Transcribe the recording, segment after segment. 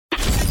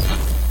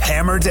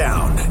hammer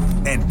down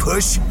and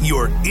push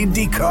your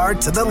Indy car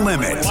to the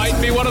limit.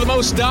 Might be one of the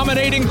most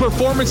dominating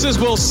performances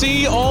we'll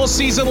see all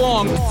season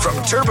long. From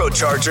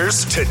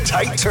turbochargers to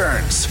tight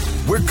turns,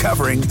 we're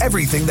covering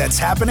everything that's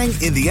happening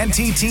in the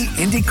NTT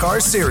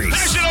IndyCar Series.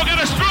 Pagenaud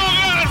got a strong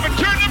run for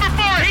turn number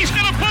 4. He's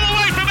going to pull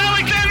away from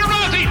Alexander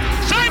Rossi.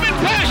 Simon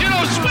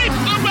Pagenaud sweeps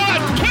the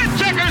mud. Twin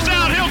checkers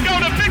out. He'll go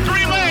to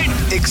victory lane.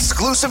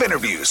 Exclusive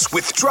interviews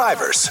with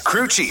drivers,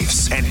 crew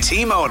chiefs, and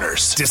team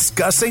owners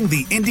discussing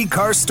the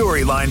IndyCar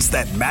storylines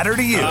that matter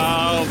to you.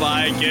 Oh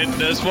my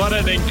goodness, what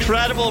an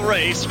incredible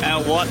race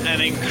and what an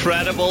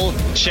incredible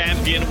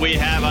champion we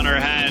have on our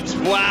hands.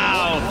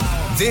 Wow.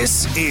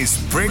 This is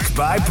Brick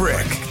by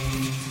Brick.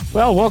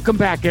 Well, welcome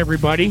back,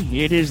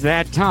 everybody. It is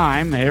that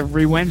time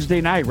every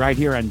Wednesday night right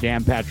here on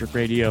Dan Patrick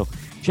Radio,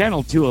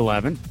 Channel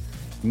 211.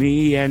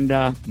 Me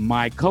and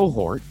my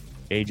cohort,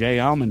 AJ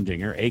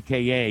Allmendinger,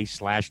 a.k.a.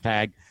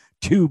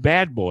 /2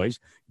 Bad Boys,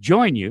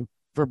 join you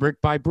for Brick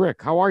by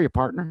Brick. How are you,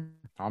 partner?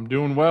 I'm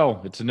doing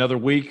well. It's another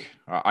week.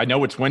 I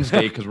know it's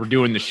Wednesday because we're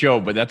doing the show,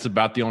 but that's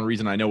about the only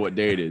reason I know what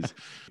day it is.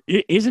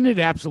 Isn't it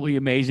absolutely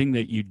amazing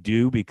that you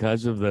do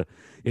because of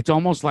it's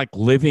almost like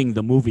living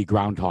the movie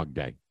Groundhog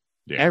Day.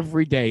 Yeah.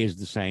 Every day is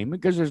the same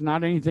because there's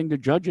not anything to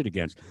judge it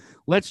against.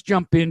 Let's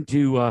jump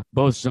into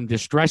both some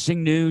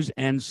distressing news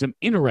and some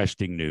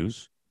interesting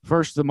news.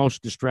 First, the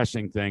most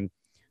distressing thing.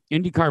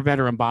 IndyCar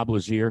veteran Bob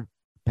Lazier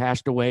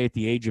passed away at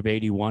the age of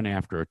 81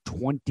 after a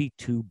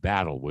 22-day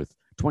battle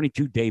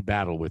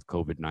with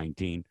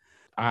COVID-19.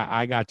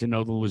 I got to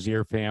know the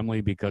Lazier family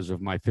because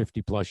of my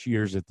 50-plus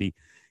years at the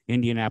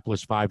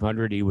Indianapolis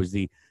 500. He was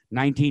the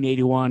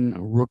 1981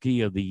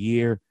 Rookie of the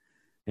Year,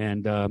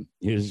 and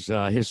his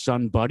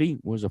son, Buddy,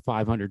 was a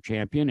 500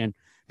 champion. And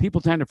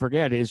people tend to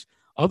forget his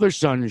other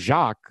son,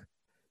 Jacques,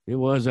 it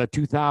was a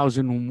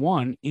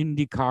 2001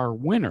 IndyCar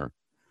winner.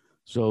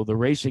 So the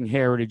racing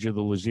heritage of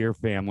the Lazier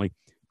family,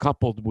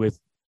 coupled with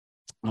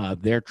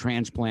their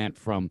transplant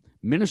from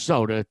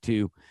Minnesota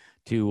to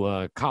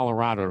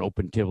Colorado to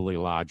open Tivoli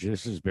Lodge,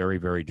 this is very,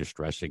 very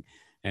distressing.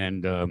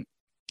 And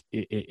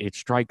it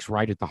strikes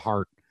right at the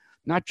heart,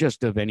 not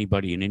just of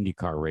anybody in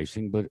IndyCar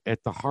racing, but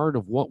at the heart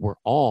of what we're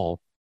all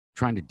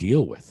trying to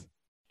deal with.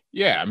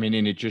 Yeah, I mean,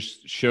 and it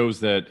just shows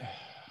that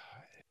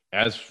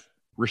as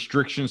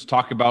restrictions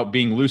talk about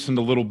being loosened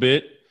a little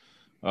bit,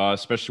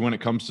 especially when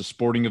it comes to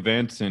sporting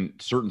events and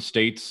certain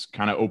states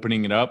kind of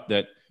opening it up,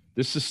 that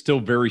this is still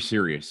very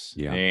serious.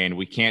 Yeah. And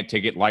we can't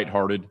take it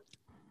lighthearted.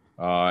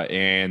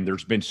 And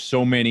there's been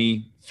so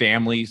many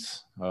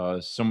families,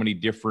 so many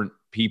different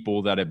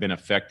people that have been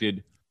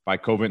affected by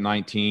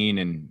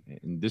COVID-19. And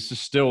this is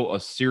still a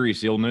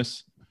serious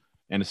illness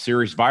and a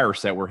serious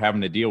virus that we're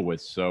having to deal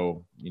with.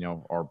 So,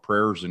 our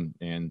prayers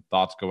and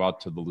thoughts go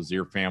out to the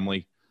Lazier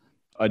family.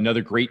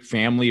 Another great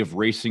family of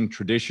racing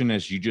tradition,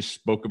 as you just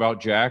spoke about,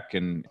 Jack.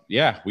 And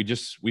yeah,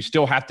 we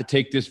still have to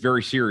take this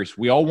very serious.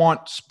 We all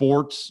want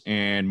sports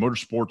and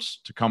motorsports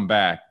to come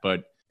back,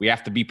 but we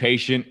have to be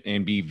patient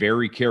and be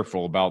very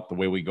careful about the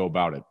way we go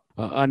about it.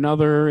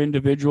 Another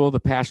individual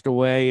that passed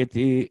away at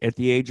the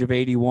age of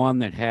 81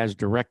 that has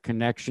direct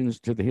connections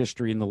to the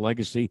history and the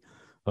legacy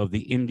of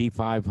the Indy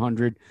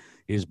 500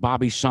 is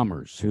Bobby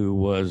Summers, who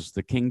was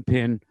the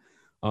kingpin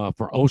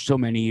for so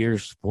many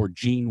years for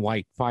Gene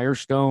White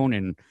Firestone,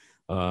 and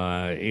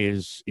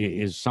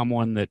is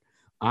someone that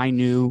I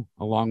knew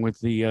along with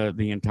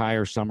the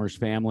entire Summers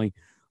family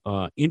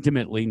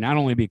intimately, not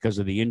only because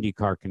of the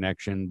IndyCar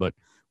connection, but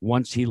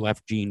once he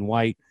left Gene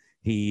White,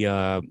 he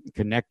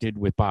connected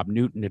with Bob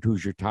Newton at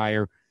Hoosier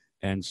Tire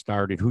and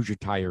started Hoosier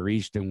Tire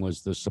East and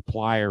was the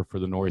supplier for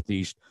the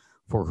Northeast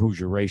for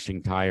Hoosier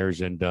Racing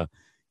Tires, and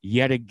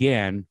yet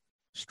again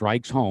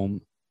strikes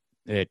home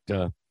at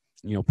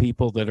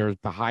people that are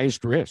at the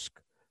highest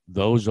risk,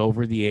 those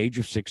over the age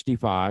of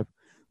 65,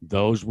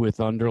 those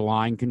with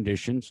underlying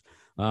conditions,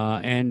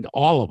 and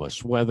all of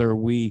us, whether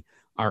we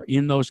are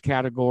in those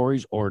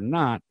categories or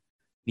not,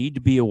 need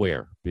to be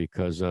aware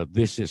because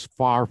this is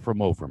far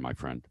from over, my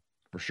friend.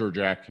 For sure,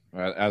 Jack.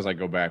 As I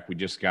go back, we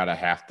just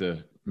have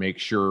to make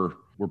sure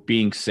we're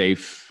being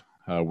safe.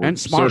 And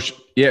smart.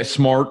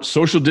 Smart.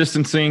 Social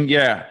distancing,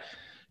 yeah.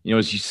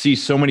 As you see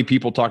so many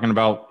people talking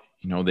about,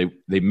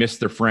 they miss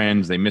their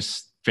friends, they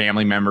miss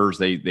family members,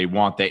 they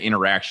want that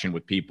interaction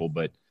with people,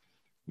 but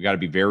we got to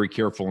be very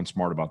careful and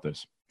smart about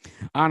this.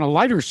 On a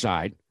lighter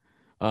side,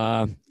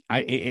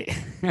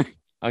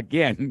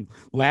 again,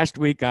 last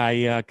week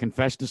I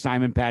confessed to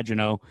Simon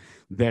Pagenaud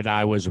that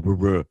I was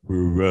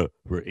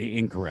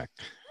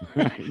incorrect.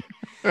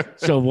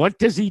 So what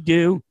does he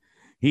do?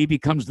 He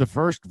becomes the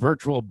first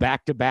virtual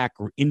back-to-back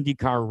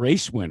IndyCar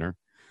race winner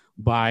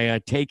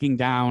by taking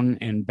down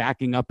and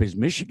backing up his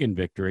Michigan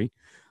victory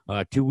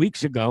 2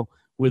 weeks ago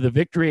with a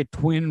victory at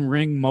Twin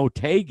Ring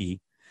Motegi.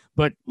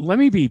 But let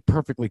me be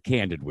perfectly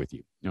candid with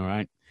you, all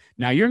right?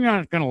 Now, you're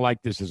not going to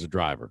like this as a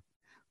driver,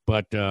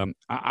 but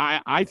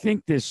I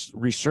think this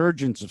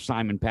resurgence of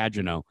Simon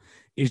Pagenaud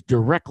is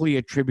directly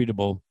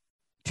attributable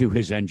to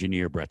his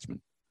engineer,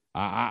 Bretzman.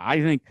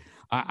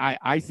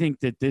 I think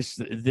that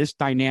this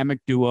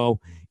dynamic duo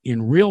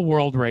in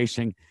real-world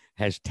racing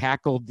has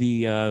tackled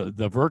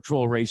the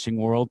virtual racing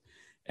world.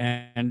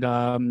 And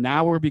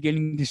now we're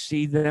beginning to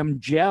see them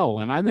gel.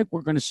 And I think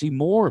we're going to see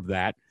more of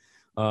that.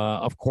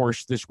 Of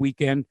course, this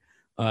weekend,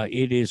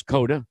 it is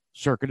COTA,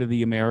 Circuit of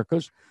the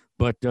Americas.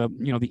 But, the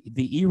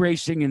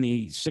e-racing and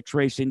the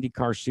 6-race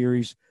IndyCar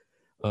series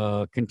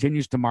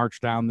continues to march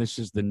down. This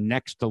is the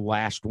next to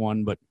last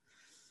one. But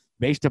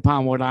based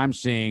upon what I'm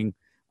seeing,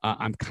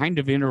 I'm kind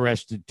of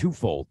interested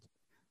twofold.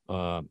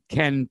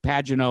 Can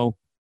Pagenaud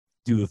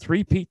do the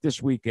three-peat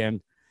this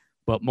weekend?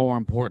 But more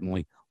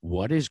importantly,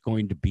 what is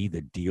going to be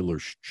the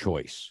dealer's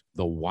choice,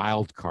 the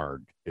wild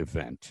card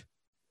event,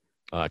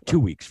 2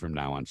 weeks from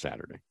now on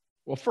Saturday?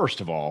 Well, first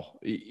of all,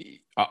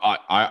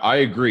 I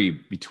agree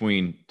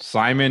between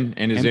Simon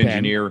and his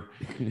engineer.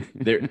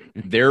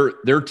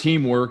 Their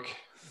teamwork,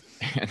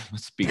 and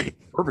let's be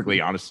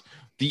perfectly honest,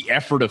 the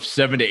effort of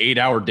 7 to 8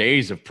 hour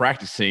days of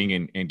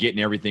practicing and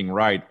getting everything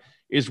right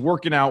is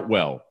working out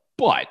well.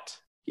 But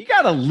he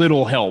got a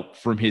little help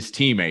from his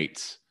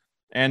teammates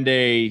and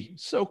a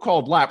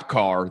so-called lap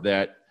car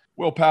that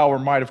Will Power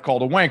might have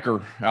called a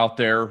wanker out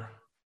there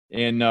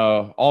in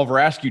Oliver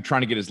Askew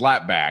trying to get his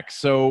lap back.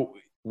 So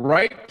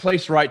right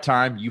place, right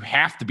time. You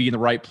have to be in the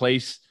right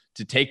place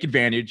to take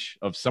advantage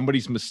of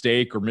somebody's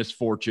mistake or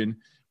misfortune,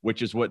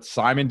 which is what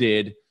Simon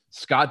did.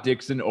 Scott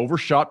Dixon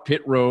overshot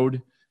pit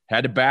road,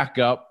 had to back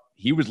up.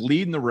 He was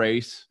leading the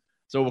race.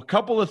 So a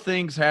couple of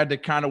things had to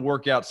kind of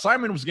work out.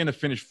 Simon was going to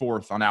finish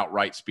fourth on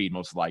outright speed,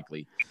 most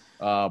likely.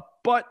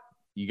 But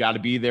you got to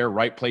be there,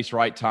 right place,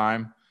 right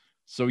time.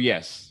 So,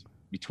 yes,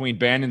 between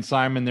Ben and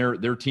Simon,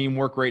 their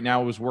teamwork right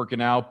now was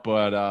working out.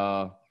 But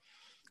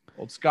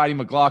old Scotty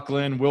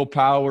McLaughlin, Will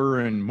Power,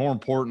 and more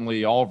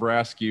importantly, Oliver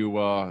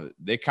Askew,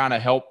 they kind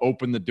of helped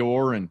open the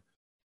door. And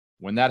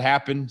when that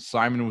happened,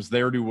 Simon was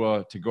there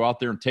to go out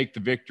there and take the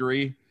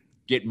victory,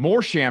 get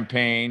more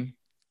champagne,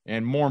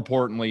 and more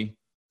importantly,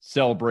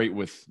 celebrate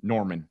with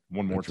Norman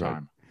one more time.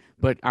 Right.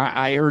 But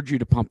I urge you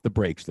to pump the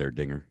brakes there,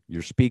 Dinger.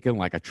 You're speaking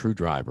like a true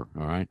driver,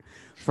 all right?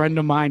 Friend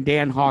of mine,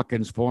 Dan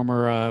Hawkins,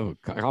 former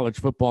college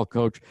football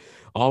coach,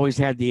 always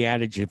had the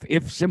adage, if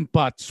ifs and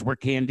buts were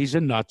candies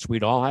and nuts,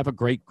 we'd all have a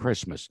great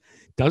Christmas.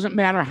 Doesn't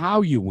matter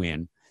how you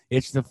win.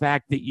 It's the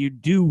fact that you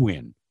do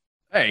win.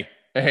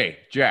 Hey,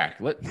 Jack,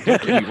 don't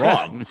get me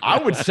wrong.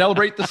 I would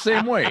celebrate the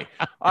same way.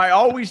 I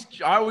always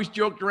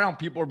joked around.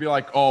 People would be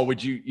like, oh,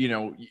 would you,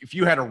 if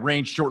you had a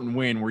range shortened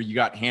win where you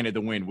got handed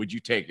the win, would you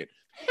take it?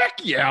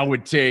 Heck yeah, I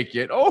would take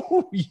it.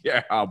 Oh,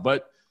 yeah.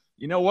 But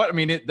you know what? I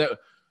mean,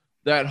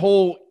 that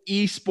whole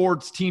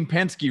esports Team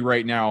Penske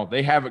right now,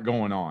 they have it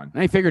going on.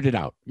 They figured it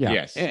out. Yeah.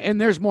 Yes.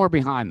 And there's more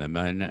behind them.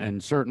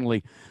 And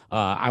certainly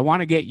I want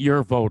to get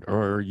your vote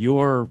or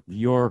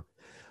your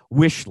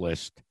wish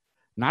list.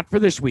 Not for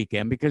this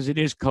weekend because it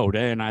is COTA,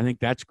 and I think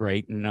that's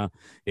great. And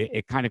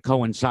it kind of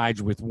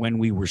coincides with when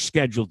we were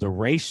scheduled to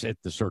race at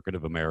the Circuit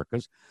of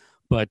Americas.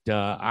 But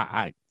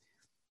if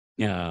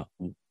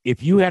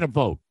you had a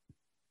vote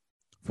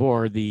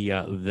for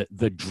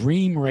the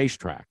dream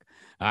racetrack,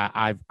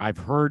 I've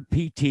heard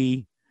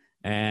PT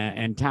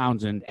and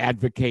Townsend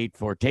advocate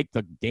for take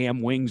the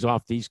damn wings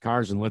off these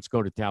cars and let's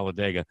go to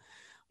Talladega.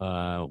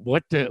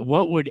 What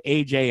would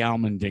AJ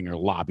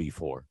Allmendinger lobby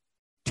for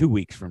 2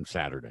 weeks from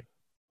Saturday?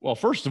 Well,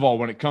 first of all,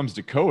 when it comes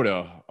to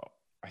COTA,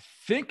 I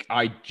think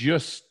I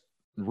just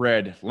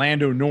read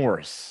Lando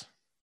Norris,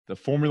 the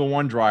Formula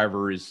One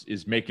driver,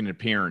 is making an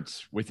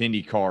appearance with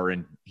IndyCar,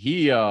 and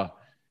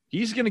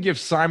he's going to give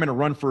Simon a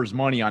run for his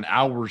money on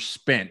hours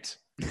spent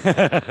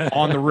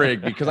on the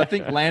rig because I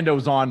think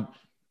Lando's on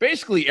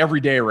basically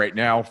every day right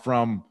now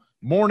from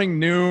morning,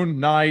 noon,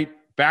 night,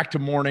 back to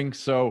morning.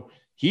 So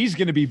he's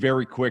going to be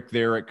very quick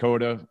there at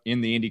COTA in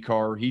the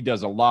IndyCar. He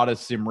does a lot of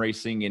sim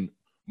racing and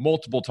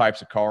multiple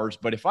types of cars.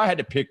 But if I had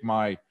to pick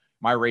my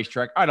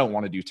racetrack, I don't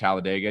want to do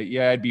Talladega.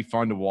 Yeah, it'd be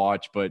fun to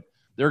watch, but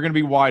they're going to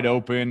be wide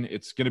open.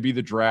 It's going to be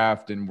the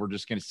draft, and we're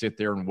just going to sit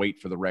there and wait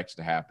for the wrecks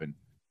to happen.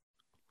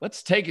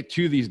 Let's take it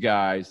to these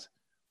guys.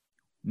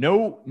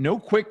 No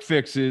quick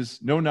fixes,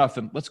 no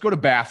nothing. Let's go to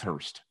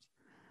Bathurst.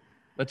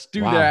 Let's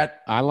do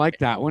that. I like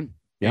that one.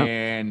 Yep.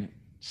 And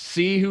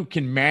see who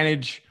can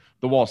manage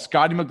the wall.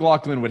 Scotty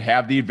McLaughlin would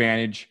have the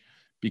advantage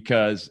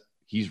because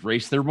he's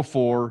raced there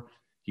before.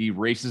 He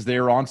races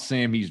there on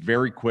sim. He's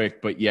very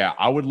quick. But, yeah,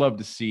 I would love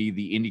to see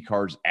the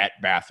IndyCars at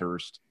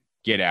Bathurst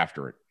get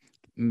after it.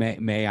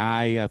 May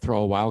I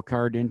throw a wild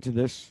card into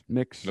this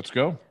mix? Let's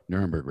go.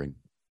 Nürburgring.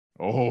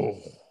 Oh.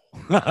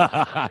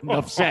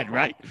 Enough said,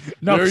 right?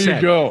 There you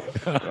go.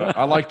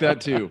 I like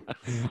that too.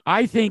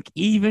 I think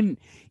even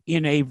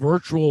in a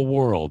virtual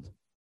world,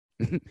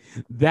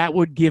 that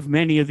would give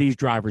many of these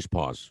drivers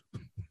pause.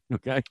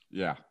 Okay?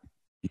 Yeah.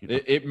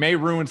 It may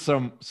ruin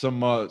some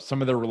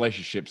of their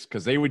relationships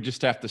because they would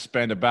just have to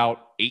spend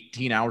about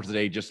 18 hours a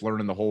day just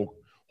learning the whole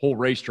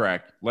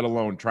racetrack, let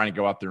alone trying to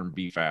go out there and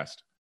be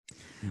fast.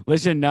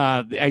 Listen,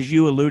 as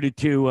you alluded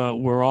to,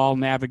 we're all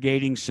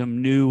navigating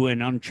some new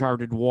and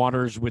uncharted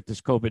waters with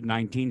this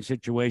COVID-19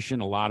 situation.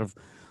 A lot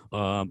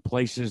of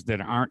places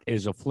that aren't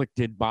as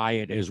afflicted by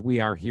it as we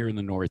are here in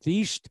the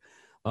Northeast.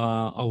 A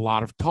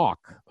lot of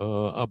talk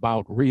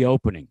about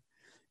reopening.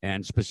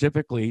 and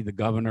specifically the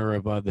governor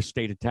of the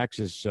state of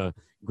Texas,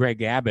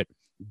 Greg Abbott,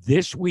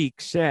 this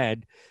week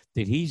said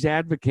that he's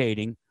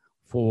advocating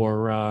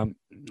for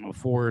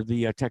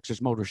the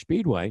Texas Motor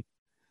Speedway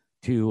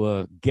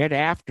to get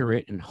after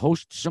it and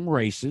host some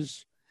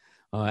races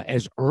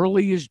as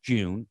early as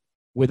June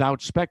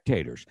without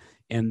spectators.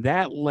 And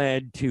that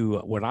led to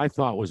what I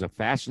thought was a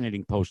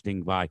fascinating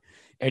posting by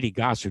Eddie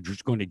Gossage,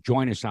 who's going to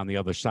join us on the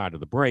other side of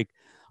the break,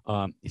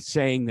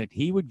 saying that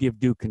he would give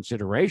due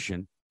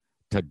consideration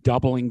to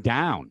doubling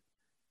down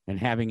and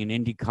having an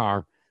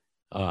IndyCar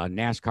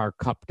NASCAR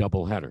Cup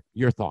doubleheader.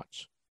 Your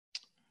thoughts?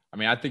 I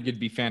mean, I think it'd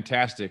be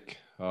fantastic.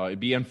 It'd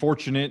be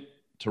unfortunate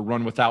to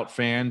run without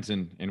fans,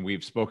 and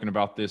we've spoken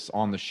about this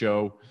on the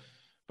show,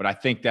 but I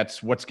think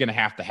that's what's going to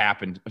have to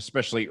happen,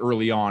 especially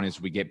early on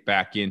as we get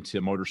back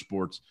into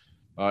motorsports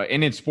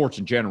and in sports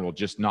in general,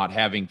 just not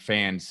having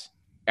fans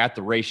at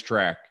the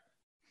racetrack.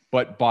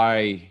 But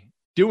by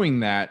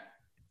doing that,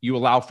 you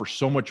allow for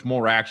so much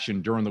more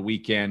action during the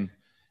weekend,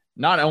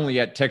 not only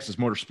at Texas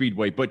Motor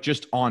Speedway, but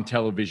just on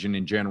television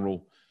in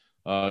general,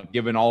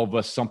 giving all of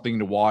us something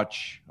to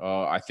watch.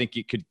 I think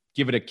it could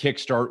give it a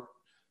kickstart.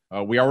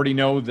 We already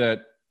know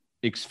that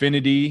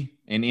Xfinity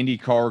and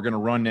IndyCar are going to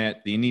run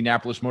at the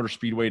Indianapolis Motor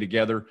Speedway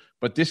together,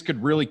 but this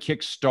could really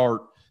kickstart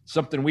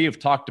something we have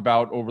talked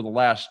about over the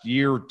last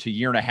year to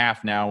year and a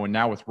half now, and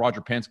now with Roger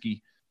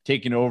Penske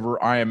taking over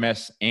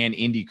IMS and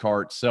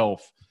IndyCar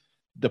itself,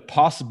 the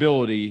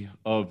possibility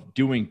of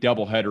doing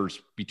double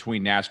headers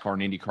between NASCAR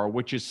and IndyCar,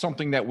 which is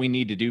something that we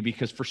need to do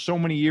because for so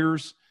many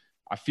years,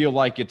 I feel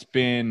like it's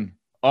been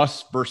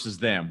us versus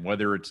them,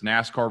 whether it's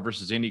NASCAR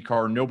versus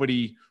IndyCar.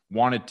 Nobody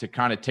wanted to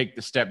kind of take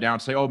the step down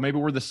and say, oh, maybe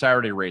we're the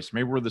Saturday race,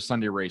 maybe we're the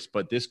Sunday race,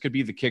 but this could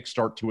be the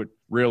kickstart to it,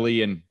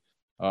 really. And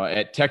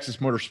at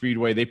Texas Motor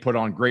Speedway, they put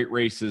on great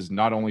races,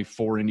 not only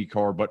for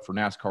IndyCar, but for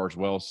NASCAR as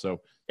well. So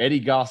Eddie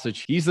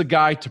Gossage, he's the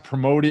guy to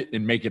promote it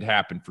and make it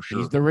happen for sure.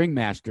 He's the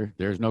ringmaster.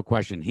 There's no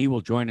question. He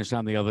will join us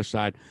on the other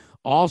side.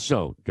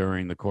 Also,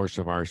 during the course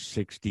of our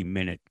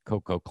 60-minute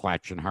Coco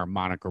Clutch and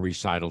harmonica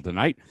recital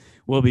tonight,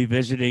 we'll be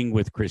visiting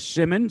with Chris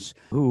Simmons,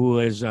 who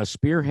has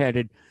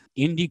spearheaded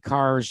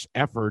IndyCar's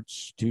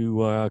efforts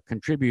to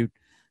contribute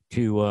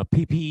to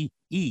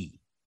PPE,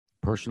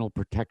 personal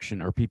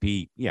protection, or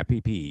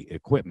PPE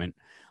equipment.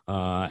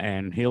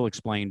 And he'll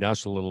explain to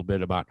us a little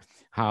bit about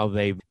how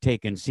they've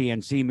taken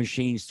CNC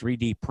machines,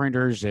 3D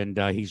printers, and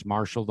he's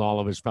marshaled all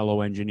of his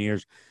fellow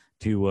engineers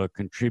to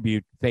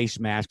contribute face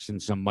masks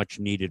and some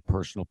much-needed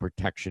personal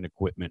protection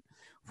equipment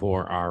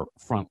for our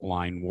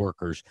frontline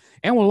workers.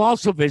 And we'll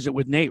also visit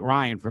with Nate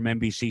Ryan from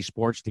NBC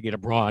Sports to get a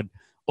broad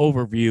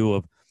overview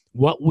of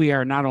what we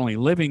are not only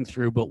living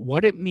through, but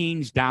what it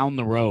means down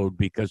the road,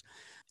 because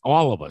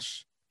all of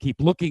us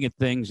keep looking at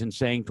things and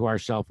saying to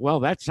ourselves, well,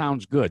 that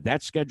sounds good.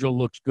 That schedule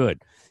looks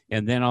good.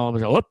 And then all of a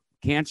sudden,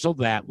 cancel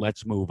that.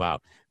 Let's move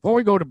out. Before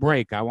we go to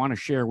break, I want to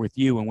share with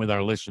you and with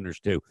our listeners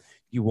too.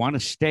 You want to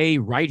stay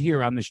right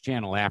here on this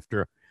channel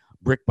after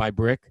Brick by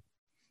Brick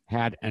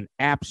had an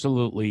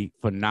absolutely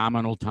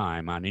phenomenal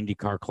time on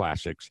IndyCar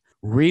Classics,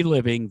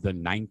 reliving the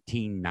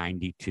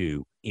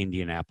 1992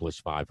 Indianapolis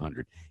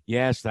 500.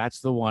 Yes,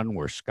 that's the one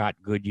where Scott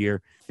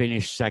Goodyear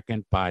finished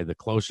second by the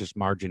closest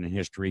margin in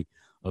history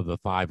of the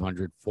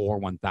 500,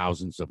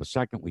 4/1000ths of a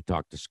second. We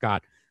talked to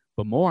Scott,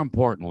 but more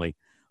importantly,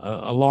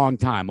 a long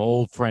time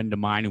old friend of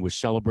mine who was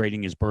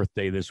celebrating his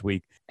birthday this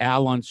week,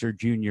 Al Unser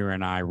Jr.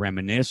 and I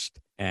reminisced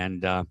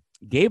and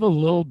gave a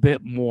little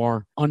bit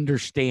more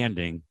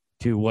understanding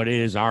to what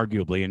is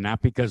arguably, and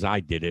not because I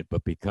did it,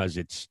 but because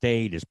it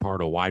stayed as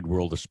part of Wide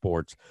World of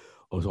Sports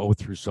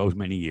through so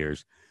many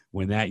years,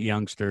 when that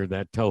youngster,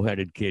 that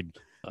toe-headed kid,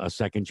 a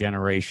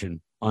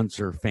second-generation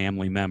Unser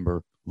family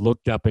member,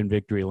 looked up in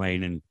victory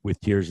lane and with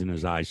tears in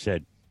his eyes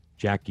said,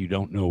 Jack, you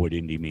don't know what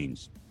Indy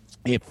means.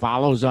 It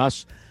follows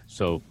us,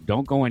 so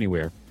don't go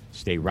anywhere.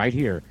 Stay right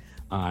here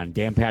on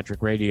Dan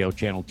Patrick Radio,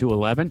 Channel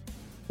 211.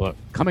 But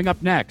coming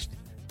up next,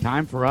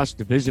 time for us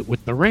to visit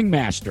with the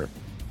ringmaster.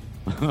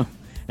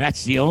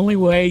 That's the only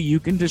way you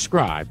can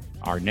describe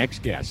our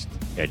next guest,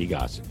 Eddie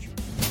Gossage.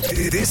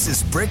 This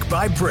is Brick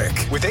by Brick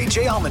with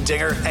A.J.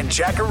 Allmendinger and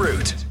Jack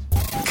Arute.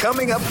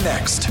 Coming up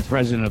next,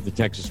 President of the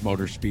Texas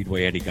Motor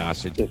Speedway, Eddie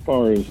Gossage. As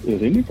far as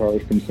IndyCar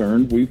is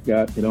concerned, we've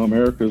got,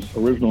 America's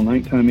original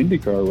nighttime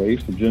IndyCar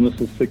race, the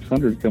Genesis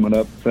 600, coming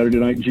up Saturday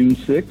night, June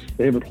 6th.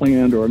 They haven't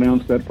planned or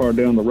announced that far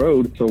down the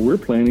road, so we're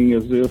planning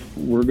as if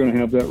we're going to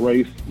have that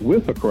race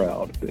with a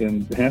crowd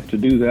and have to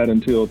do that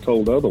until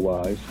told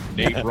otherwise.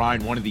 Nate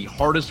Ryan, one of the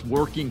hardest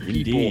working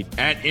people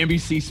at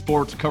NBC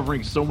Sports,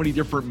 covering so many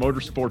different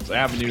motorsports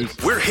avenues.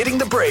 We're hitting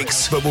the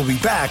brakes, but we'll be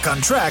back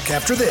on track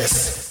after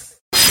this.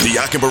 The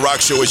Yak and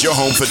Barack Show is your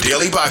home for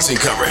daily boxing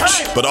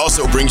coverage, but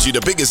also brings you the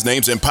biggest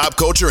names in pop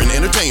culture and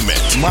entertainment.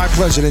 My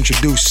pleasure to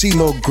introduce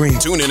CeeLo Green.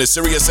 Tune in to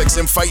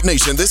SiriusXM Fight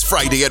Nation this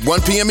Friday at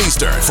 1 p.m.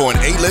 Eastern for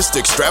an A-list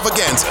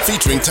extravaganza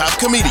featuring top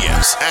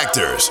comedians,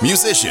 actors,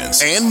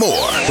 musicians, and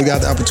more. We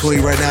got the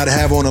opportunity right now to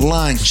have on the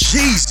line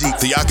Jeezy.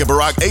 The Yak and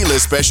Barack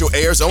A-list special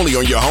airs only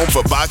on your home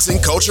for boxing,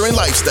 culture, and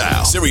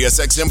lifestyle.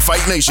 SiriusXM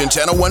Fight Nation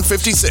Channel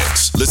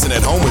 156. Listen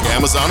at home with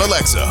Amazon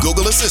Alexa,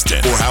 Google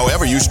Assistant, or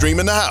however you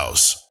stream in the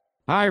house.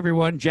 Hi,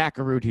 everyone. Jack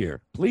Arute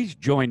here. Please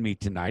join me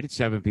tonight at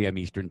 7 p.m.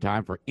 Eastern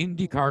Time for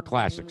IndyCar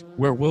Classics,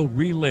 where we'll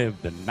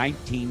relive the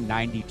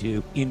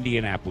 1992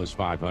 Indianapolis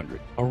 500,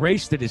 a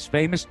race that is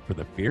famous for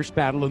the fierce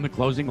battle in the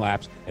closing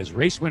laps as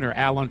race winner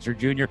Al Unser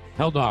Jr.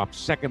 held off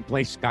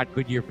second-place Scott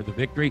Goodyear for the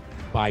victory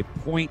by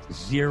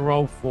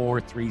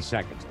 .043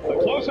 seconds. The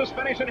closest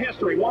finish in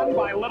history, won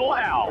by Little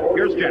Al.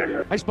 Here's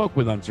Jack. I spoke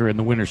with Unser in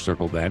the winner's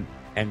circle then,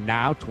 and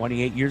now,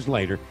 28 years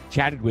later,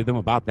 chatted with him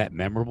about that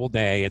memorable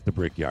day at the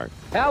Brickyard.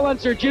 Al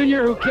Unser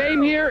Jr., who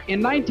came here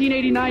in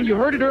 1989, you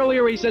heard it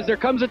earlier, he says there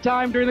comes a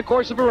time during the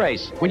course of a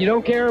race when you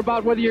don't care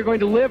about whether you're going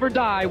to live or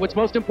die. What's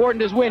most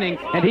important is winning,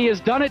 and he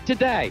has done it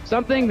today,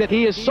 something that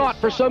he has sought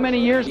for so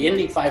many years. The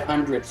Indy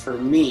 500 for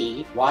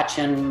me,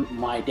 watching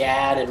my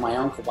dad and my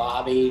Uncle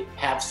Bobby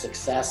have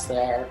success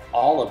there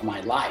all of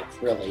my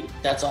life, really.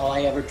 That's all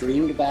I ever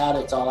dreamed about.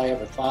 It's all I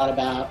ever thought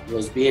about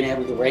was being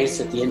able to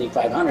race at the Indy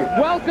 500.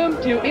 Welcome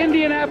to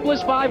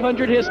Indianapolis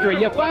 500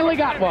 history. You finally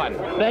got one.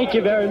 Thank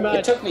you very much.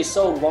 It took me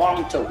so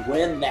long to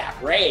win that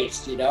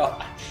race,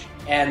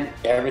 and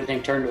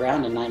everything turned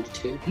around in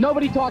 92.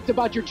 Nobody talked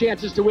about your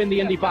chances to win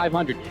the Indy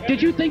 500.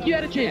 Did you think you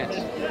had a chance?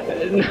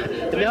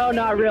 No,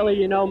 not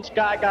really.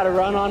 Scott got a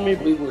run on me.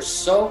 We were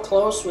so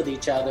close with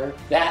each other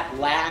that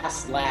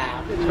last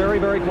lap. It's very,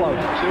 very close.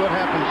 See what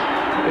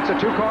happens. It's a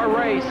two-car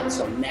race. And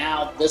so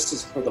now this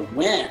is for the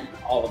win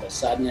all of a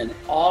sudden. And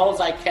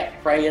all I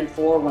kept praying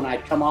for when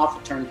I'd come off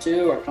of turn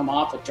 2 or come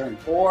off of turn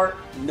 4,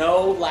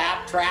 no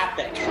lap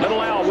traffic.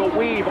 Little Al will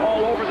weave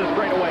all over the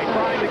straightaway,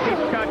 trying to keep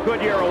Scott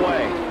Goodyear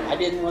away. I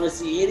didn't want to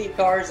see any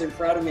cars in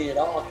front of me at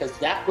all because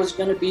that was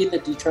going to be the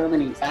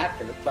determining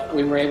factor. But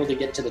we were able to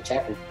get to the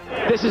checker.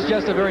 This is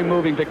just a very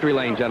moving victory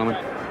lane, gentlemen.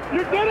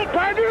 You did it,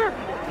 partner!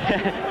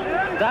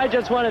 I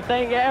just want to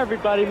thank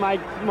everybody,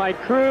 my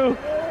crew,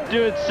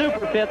 doing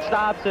super pit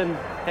stops and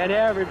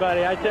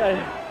everybody.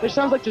 There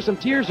sounds like there's some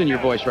tears in your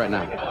voice right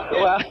now.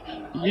 Well,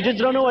 you just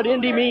don't know what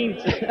Indy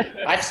means.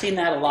 I've seen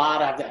that a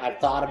lot. I've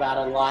thought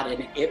about it a lot.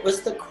 And it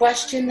was the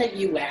question that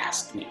you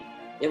asked me.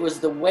 It was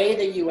the way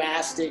that you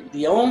asked it.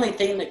 The only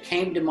thing that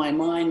came to my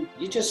mind,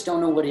 you just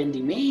don't know what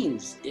Indy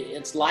means.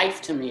 It's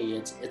life to me.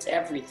 It's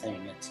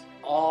everything. It's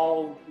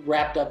all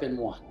wrapped up in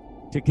one.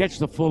 To catch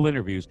the full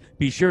interviews,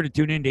 be sure to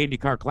tune in to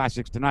IndyCar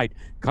Classics tonight,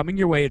 coming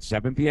your way at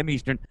 7 p.m.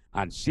 Eastern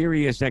on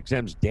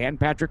SiriusXM's Dan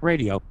Patrick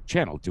Radio,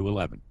 Channel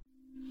 211.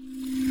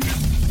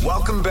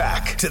 Welcome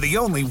back to the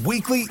only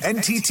weekly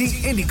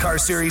NTT IndyCar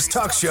Series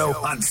talk show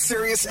on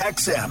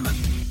SiriusXM.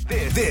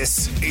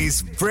 This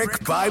is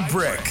Brick by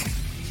Brick.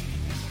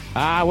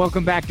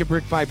 Welcome back to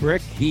Brick by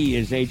Brick. He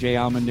is AJ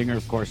Allmendinger.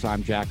 Of course,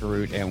 I'm Jack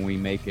Arute, and we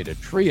make it a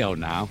trio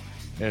now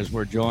as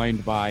we're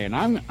joined by, and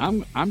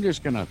I'm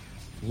just going to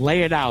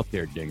lay it out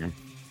there, Dinger.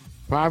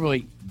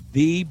 Probably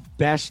the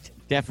best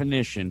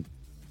definition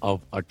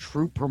of a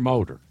true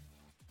promoter.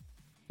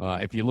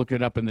 If you look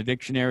it up in the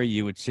dictionary,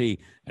 you would see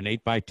an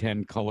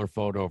 8x10 color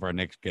photo of our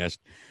next guest,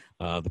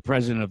 the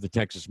president of the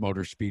Texas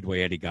Motor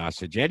Speedway, Eddie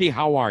Gossage. Eddie,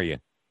 how are you?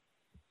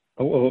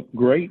 Oh, well,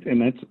 great,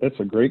 and that's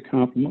a great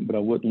compliment, but I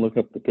wouldn't look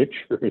up the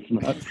picture. It's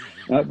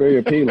not very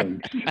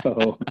appealing.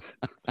 So,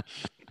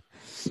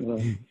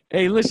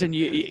 hey, listen,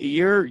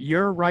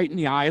 you're right in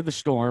the eye of the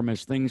storm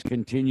as things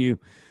continue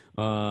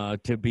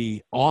to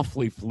be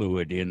awfully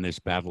fluid in this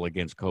battle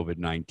against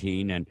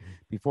COVID-19. And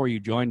before you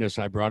joined us,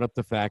 I brought up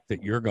the fact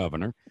that your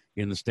governor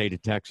in the state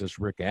of Texas,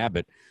 Rick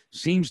Abbott,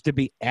 seems to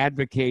be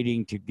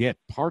advocating to get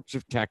parts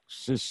of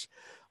Texas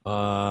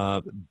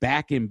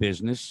back in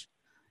business,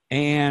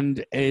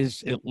 and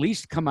has at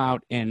least come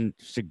out and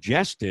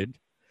suggested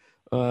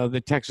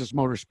the Texas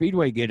Motor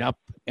Speedway get up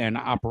and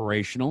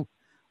operational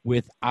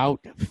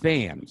without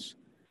fans.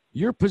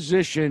 Your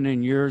position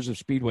and yours of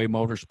Speedway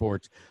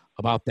Motorsports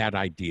about that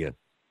idea?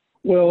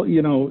 Well,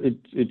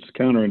 it's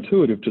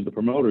counterintuitive to the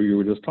promoter you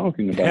were just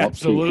talking about.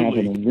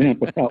 Absolutely. To have an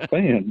event without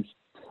fans.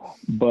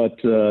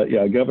 But,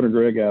 Governor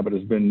Greg Abbott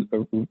has been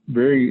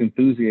very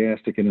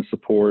enthusiastic in his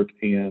support.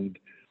 And,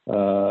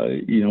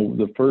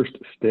 the first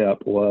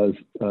step was,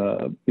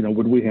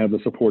 would we have the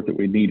support that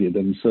we needed?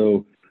 And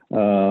so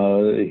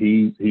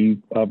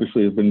he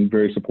obviously has been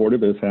very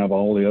supportive, as have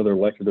all the other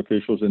elected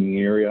officials in the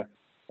area.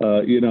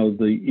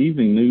 The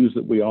evening news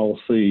that we all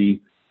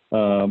see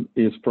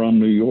is from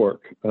New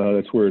York.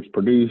 That's where it's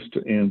produced,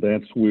 and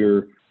that's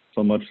where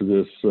so much of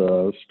this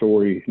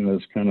story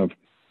has kind of,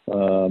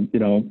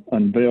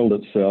 unveiled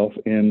itself.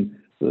 And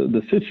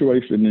the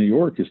situation in New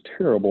York is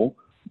terrible,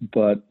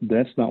 but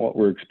that's not what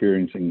we're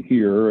experiencing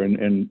here,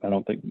 and I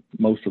don't think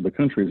most of the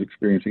country is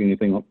experiencing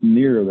anything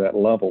near that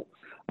level.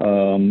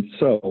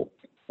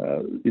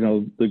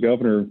 the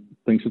governor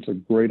thinks it's a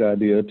great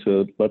idea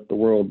to let the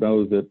world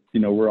know that,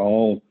 we're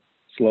all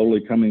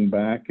slowly coming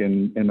back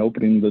and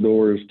opening the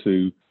doors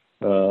to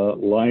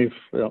life,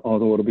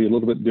 although it'll be a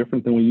little bit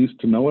different than we used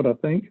to know it, I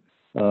think.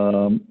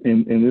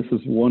 And this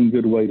is one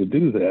good way to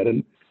do that.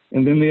 And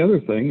then the other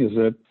thing is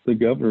that the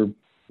governor,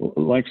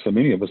 like so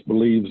many of us,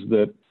 believes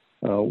that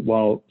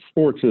while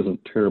sports isn't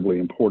terribly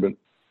important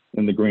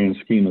in the grand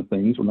scheme of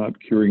things, we're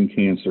not curing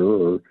cancer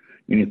or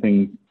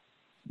anything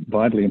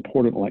vitally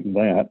important like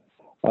that.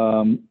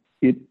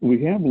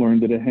 We have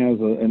learned that it has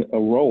a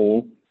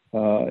role,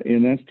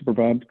 and that's to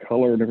provide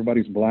color in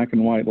everybody's black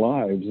and white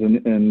lives,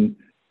 and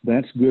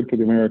that's good for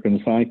the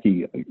American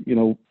psyche.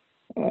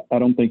 I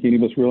don't think any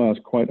of us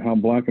realized quite how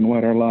black and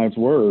white our lives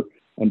were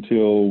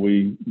until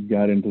we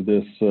got into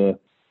this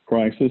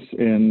crisis,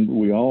 and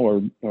we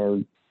all are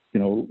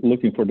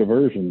looking for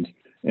diversions.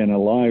 And a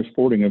live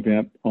sporting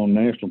event on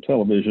national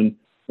television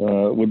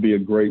would be a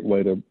great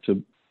way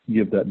to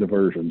give that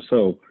diversion.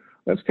 So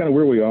that's kind of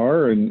where we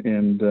are.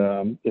 And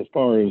as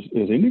far as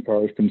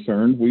IndyCar is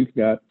concerned, we've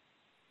got,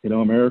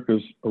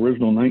 America's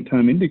original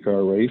nighttime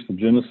IndyCar race, the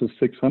Genesis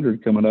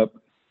 600, coming up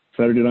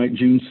Saturday night,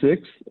 June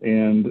 6th.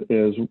 And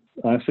as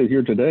I sit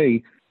here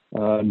today,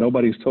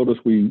 nobody's told us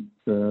they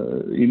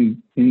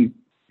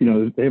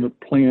haven't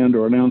planned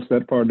or announced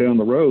that far down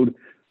the road.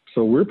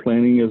 So we're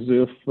planning as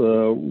if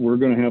we're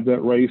going to have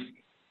that race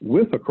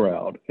with a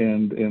crowd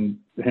and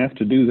have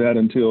to do that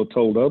until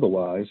told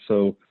otherwise.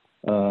 So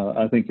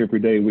I think every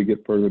day we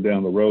get further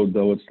down the road,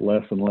 though it's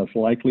less and less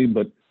likely.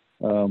 But,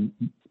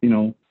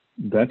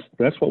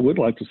 that's what we'd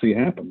like to see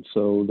happen.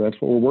 So that's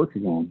what we're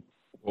working on.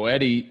 Well,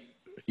 Eddie,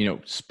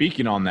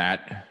 speaking on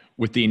that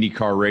with the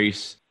IndyCar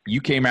race, you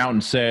came out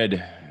and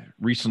said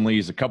recently,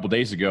 as a couple of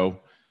days ago,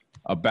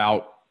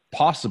 about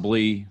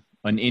possibly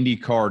an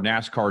IndyCar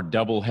NASCAR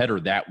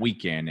doubleheader that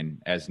weekend.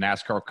 And as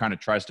NASCAR kind of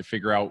tries to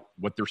figure out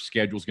what their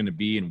schedule is going to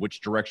be and which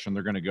direction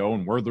they're going to go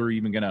and where they're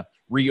even going to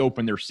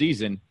reopen their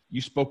season,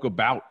 you spoke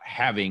about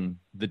having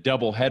the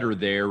doubleheader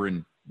there.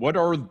 And what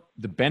are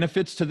the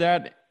benefits to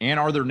that? And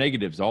are there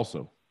negatives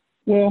also?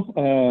 Well,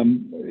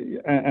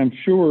 I'm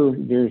sure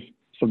there's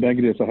some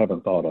negatives I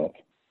haven't thought of.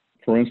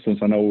 For instance,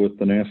 I know with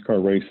the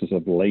NASCAR races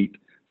of late,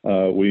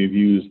 we've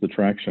used the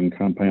traction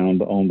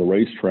compound on the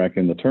racetrack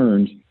in the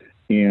turns.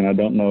 And I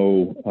don't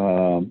know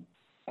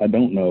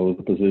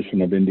the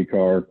position of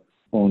IndyCar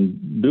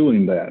on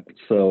doing that.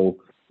 So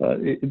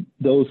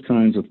those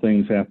kinds of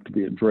things have to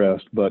be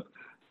addressed. But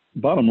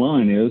bottom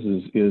line is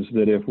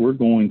that if we're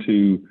going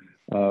to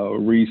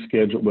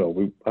reschedule, well,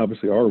 we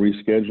obviously are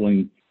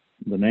rescheduling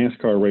the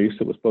NASCAR race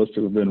that was supposed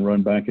to have been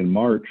run back in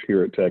March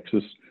here at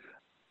Texas.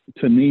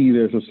 To me,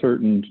 there's a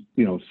certain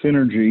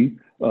synergy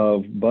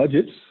of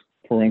budgets,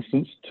 for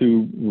instance,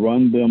 to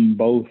run them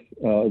both,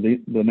 the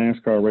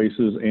NASCAR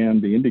races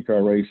and the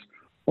IndyCar race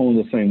on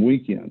the same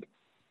weekend.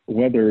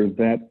 Whether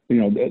that,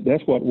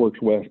 that's what works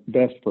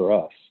best for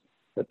us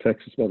at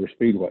Texas Motor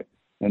Speedway.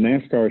 And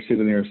NASCAR is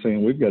sitting there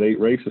saying, we've got 8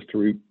 races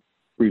to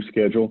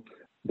reschedule.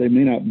 They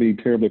may not be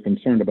terribly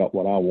concerned about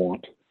what I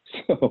want.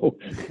 So,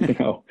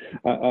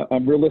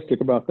 I'm realistic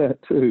about that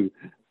too.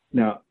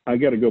 Now, I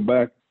got to go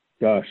back,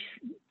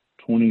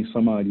 20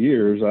 some odd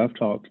years. I've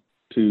talked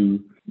to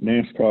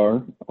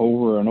NASCAR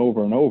over and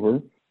over and over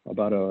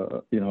about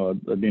an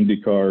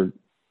IndyCar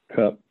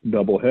Cup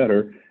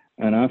doubleheader,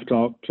 and I've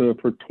talked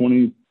for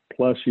 20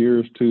 plus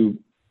years to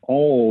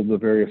all the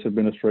various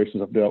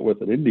administrations I've dealt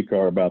with at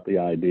IndyCar about the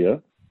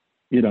idea.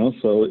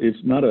 So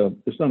it's not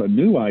a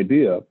new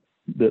idea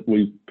that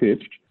we've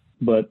pitched,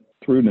 but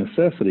through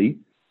necessity,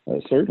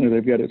 certainly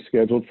they've got it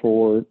scheduled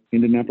for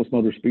Indianapolis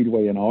Motor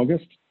Speedway in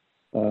August.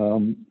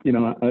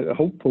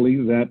 Hopefully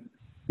that,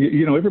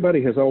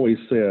 everybody has always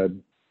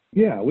said,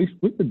 yeah, we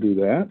could do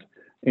that.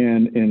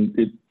 And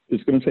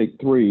it's going to take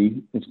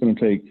 3. It's going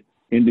to take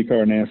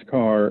IndyCar,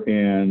 NASCAR,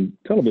 and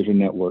television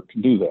network to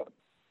do that.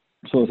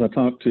 So as I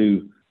talked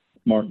to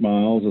Mark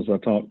Miles, as I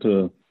talked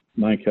to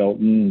Mike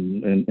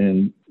Helton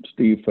and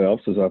Steve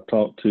Phelps, as I've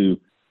talked to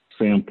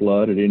Sam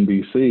Flood at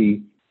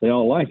NBC, they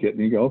all like it.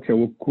 And you go, okay,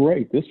 well,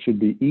 great. This should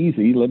be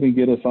easy. Let me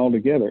get us all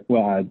together.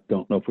 Well, I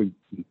don't know if we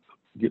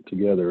get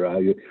together.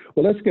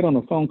 Well, let's get on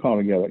a phone call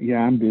together. Yeah,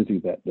 I'm busy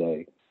that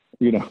day.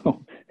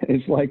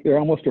 It's like they're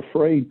almost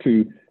afraid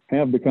to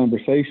have the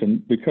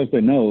conversation because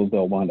they know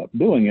they'll wind up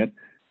doing it.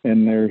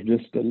 And there's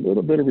just a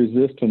little bit of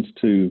resistance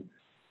to,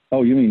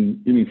 oh, you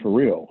mean for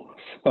real?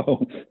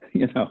 So,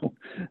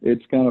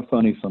 it's kind of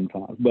funny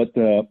sometimes. But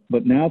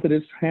now that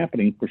it's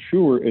happening for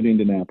sure at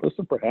Indianapolis,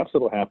 and perhaps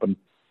it'll happen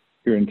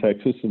here in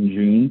Texas in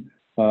June,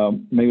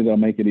 maybe they'll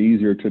make it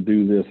easier to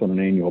do this on an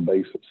annual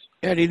basis.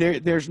 Eddie,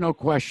 there's no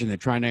question that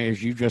trying to,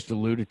 as you just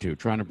alluded to,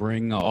 trying to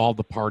bring all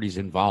the parties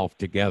involved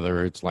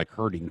together, it's like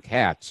herding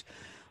cats.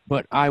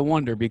 But I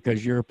wonder,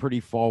 because you're a pretty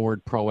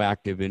forward,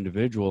 proactive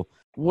individual,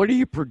 what do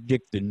you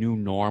predict the new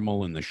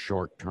normal in the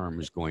short term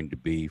is going to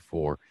be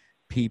for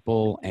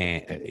people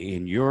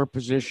in your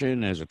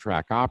position as a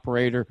track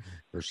operator,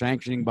 for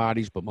sanctioning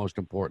bodies, but most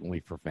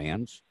importantly for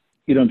fans?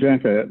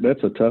 Jack,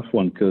 that's a tough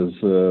one because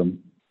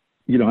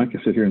I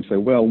can sit here and say,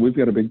 well, we've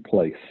got a big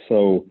place.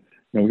 So,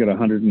 we've got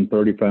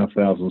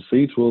 135,000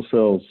 seats. We'll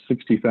sell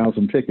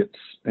 60,000 tickets,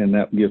 and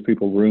that gives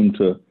people room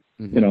to,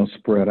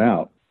 spread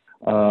out.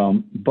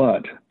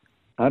 But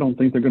I don't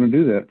think they're going to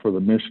do that for the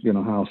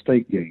Michigan-Ohio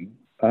State game.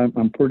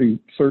 I'm pretty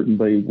certain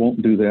they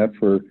won't do that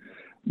for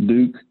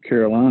Duke,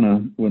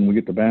 Carolina when we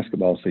get to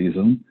basketball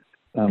season.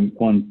 I'm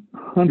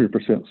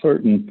 100%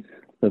 certain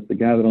that the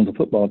guy that owns the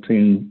football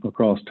team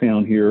across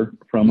town here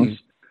from us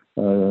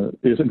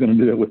isn't going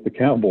to do it with the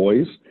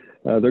Cowboys.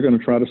 They're going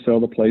to try to sell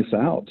the place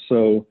out.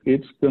 So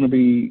it's going to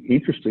be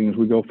interesting as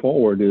we go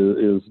forward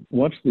is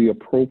what's the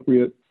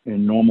appropriate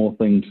and normal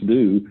thing to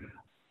do.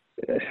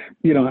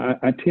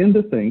 I tend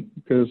to think,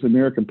 because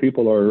American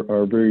people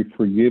are very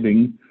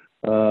forgiving,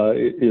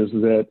 is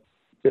that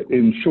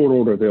in short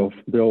order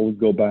they'll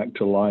go back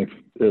to life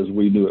as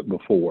we knew it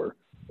before.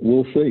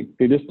 We'll see.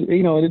 It just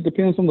it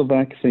depends on the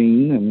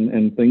vaccine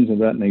and things of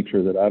that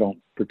nature that I don't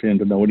pretend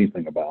to know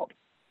anything about.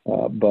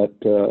 But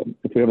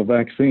if we have a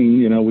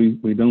vaccine,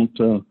 we don't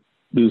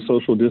do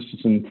social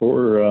distancing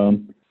for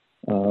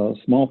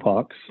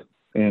smallpox,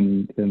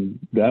 and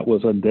that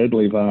was a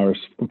deadly virus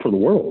for the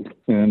world,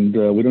 and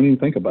we don't even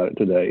think about it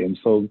today. And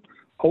so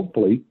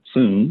hopefully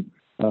soon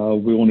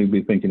we won't even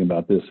be thinking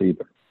about this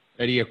either.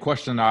 Eddie, a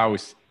question I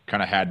always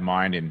kind of had in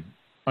mind, and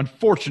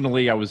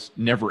unfortunately I was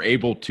never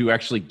able to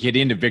actually get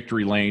into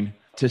Victory Lane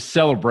to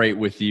celebrate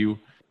with you.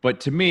 But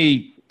to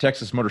me,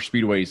 Texas Motor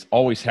Speedway's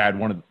always had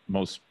one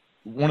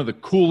of the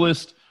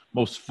coolest,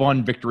 most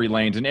fun victory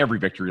lanes, and every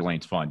victory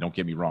lane's fun, don't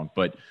get me wrong,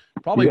 but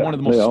probably one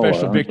of the most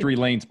special victory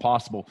lanes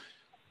possible.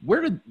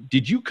 Where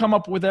did you come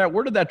up with that?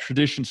 Where did that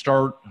tradition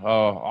start?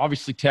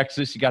 Obviously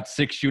Texas, you got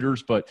 6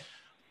 shooters, but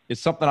it's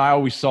something I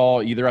always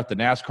saw either at the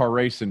NASCAR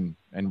race and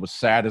was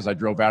sad as I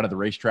drove out of the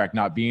racetrack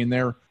not being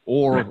there,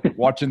 or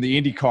watching the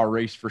IndyCar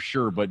race for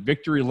sure. But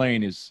Victory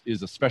Lane is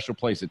a special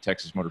place at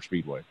Texas Motor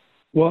Speedway.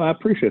 Well, I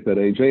appreciate that,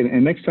 AJ.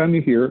 And next time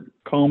you're here,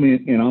 call me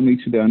and I'll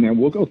meet you down there.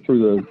 We'll go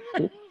through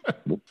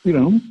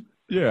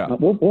yeah,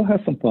 we'll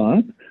have some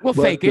fun. We'll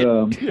fake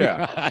it.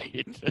 Yeah.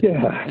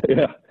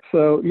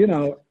 So,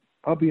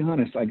 I'll be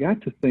honest, I got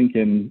to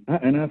thinking,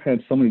 and I've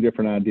had so many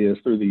different ideas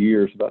through the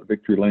years about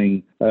Victory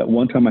Lane.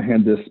 One time I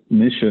had this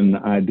mission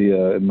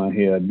idea in my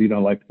head,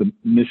 like the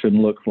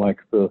mission looks like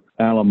the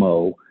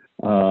Alamo,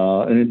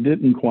 and it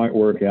didn't quite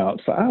work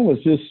out. So I was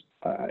just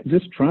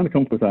trying to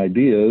come up with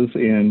ideas,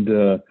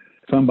 and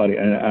somebody,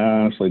 and I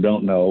honestly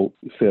don't know,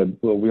 said,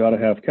 well, we ought to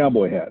have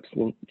cowboy hats.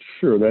 Well,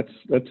 sure, that's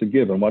a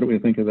given. Why don't we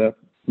think of that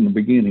from the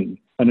beginning?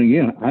 And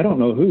again, I don't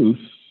know who.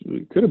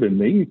 It could have been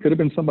me. It could have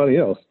been somebody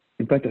else.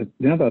 In fact,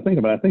 now that I think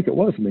about it, I think it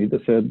was me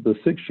that said the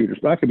 6 shooters,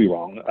 but I could be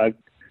wrong.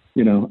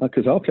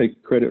 Because I'll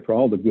take credit for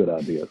all the good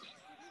ideas.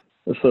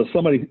 So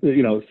somebody,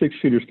 6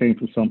 shooters came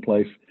from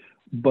someplace,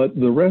 but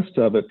the rest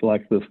of it,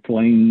 like the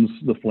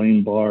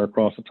flame bar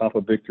across the top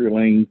of Victory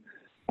Lane,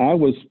 I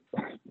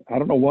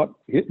don't know what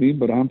hit me,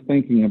 but I'm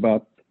thinking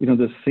about,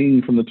 this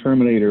scene from the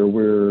Terminator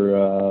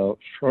where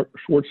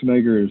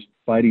Schwarzenegger is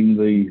fighting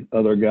the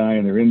other guy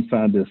and they're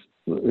inside this.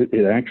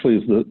 It actually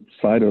is the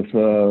site of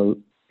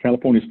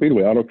California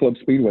Speedway, Auto Club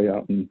Speedway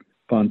out in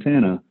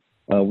Fontana,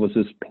 was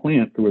this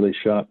plant where they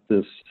shot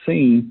this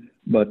scene.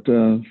 But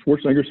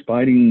Schwarzenegger's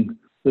fighting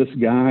this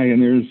guy,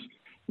 and there's,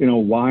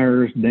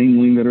 wires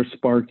dangling that are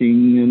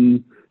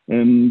sparking,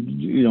 and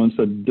it's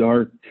a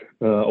dark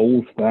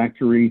old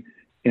factory.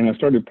 And I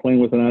started playing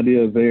with an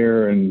idea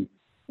there, and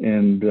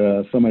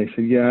somebody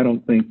said, yeah, I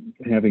don't think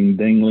having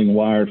dangling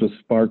wires with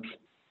sparks,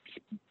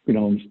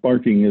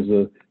 sparking is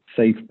a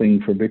safe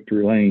thing for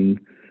Victory Lane.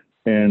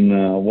 And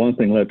one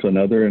thing led to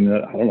another, and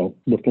I don't know,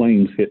 the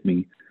flames hit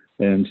me.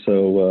 And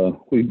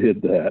so we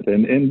did that.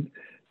 And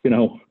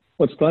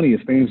what's funny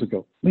is fans will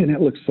go, man,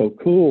 that looks so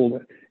cool.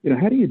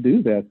 How do you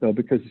do that, though?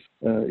 Because,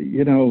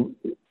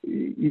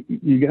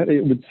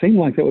 it would seem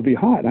like that would be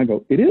hot. And I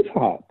go, it is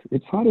hot.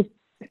 It's hot as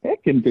heck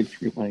in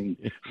Victory Lane.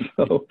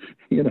 So,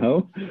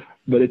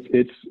 but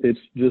it's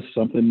just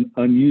something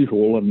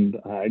unusual, and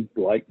I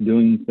like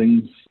doing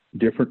things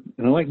different,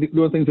 and I like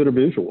doing things that are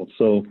visual.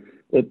 So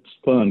it's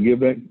fun. Give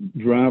that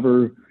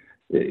driver,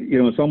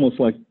 it's almost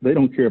like they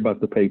don't care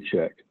about the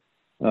paycheck.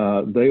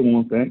 They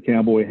want that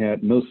cowboy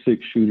hat and those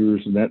 6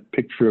 shooters and that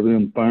picture of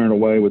them firing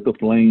away with the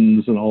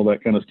flames and all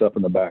that kind of stuff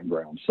in the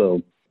background.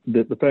 So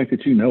the fact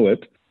that you know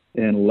it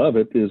and love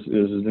it is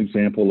an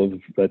example of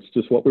that's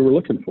just what we were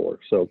looking for.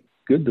 So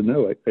good to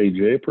know it,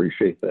 AJ.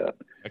 Appreciate that.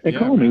 And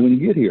call me when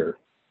you get here.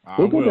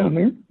 We'll go down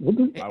there.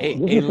 Hey,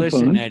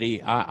 listen,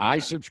 Eddie, I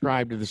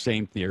subscribe to the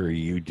same theory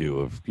you do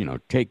of,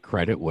 take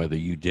credit whether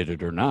you did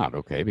it or not,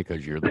 okay,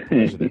 because you're the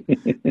president.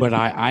 But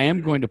I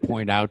am going to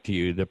point out to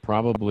you that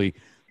probably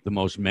the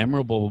most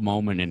memorable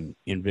moment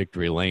in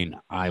Victory Lane,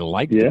 I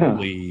like to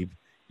believe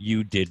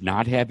you did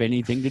not have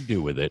anything to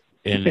do with it,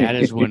 and that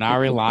is when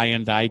Ari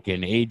Lyondike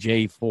and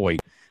A.J. Foyt,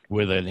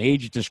 with an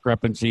age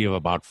discrepancy of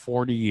about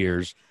 40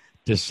 years,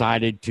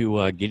 decided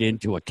to get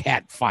into a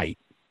cat fight.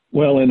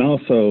 Well, and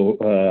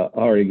also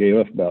Ari gave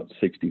up about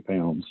 60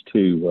 pounds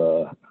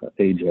to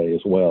AJ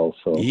as well.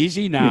 So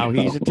easy now.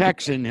 He's a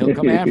Texan. He'll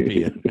come after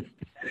you.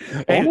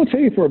 I'm going to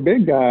tell you, for a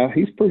big guy,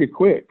 he's pretty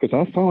quick, because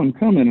I saw him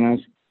coming, and I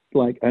was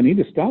like, I need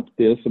to stop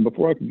this. And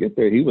before I could get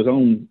there, he was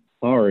on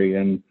Ari,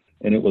 and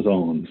it was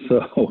on.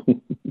 So,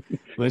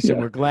 listen,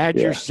 we're glad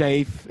you're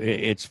safe.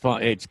 It's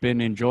fun. It's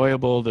been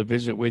enjoyable to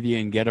visit with you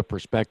and get a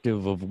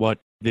perspective of what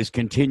this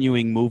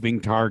continuing moving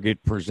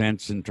target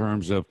presents in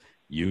terms of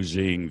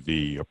using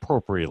the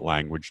appropriate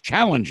language,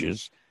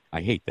 challenges.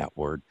 I hate that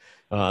word,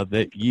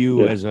 that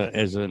you as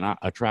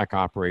a track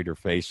operator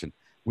face, and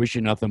wish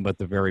you nothing but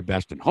the very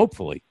best. And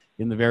hopefully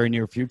in the very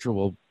near future,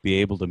 we'll be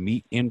able to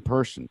meet in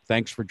person.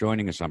 Thanks for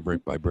joining us on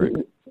Brick by Brick.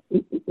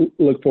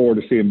 Look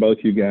forward to seeing both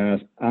you guys.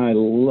 I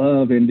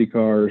love Indy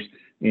cars,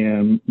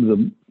 and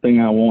the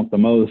thing I want the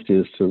most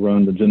is to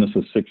run the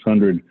Genesis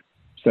 600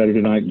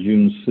 Saturday night,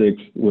 June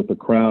 6th, with the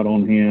crowd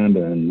on hand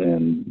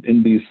and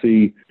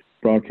NBC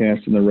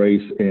broadcasting the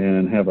race,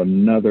 and have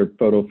another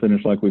photo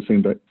finish like we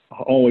seem to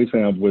always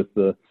have with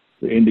the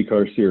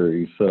IndyCar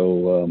series.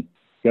 So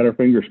got our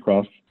fingers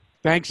crossed.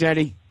 Thanks,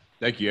 Eddie.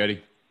 Thank you,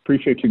 Eddie.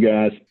 Appreciate you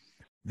guys.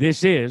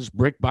 This is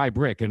Brick by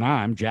Brick, and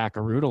I'm Jack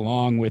Arute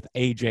along with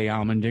AJ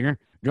Allmendinger.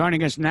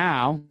 Joining us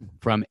now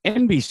from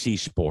NBC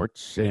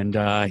Sports, and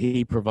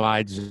he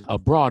provides a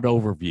broad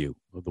overview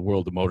of the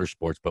world of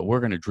motorsports, but we're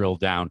going to drill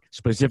down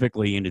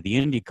specifically into the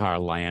IndyCar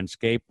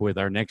landscape with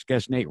our next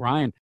guest, Nate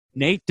Ryan.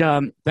 Nate,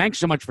 thanks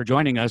so much for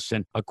joining us,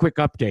 and a quick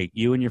update.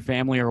 You and your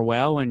family are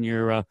well, and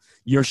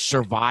you're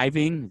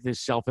surviving this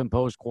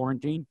self-imposed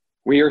quarantine?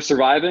 We are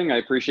surviving. I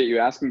appreciate you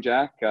asking,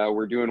 Jack.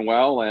 We're doing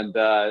well, and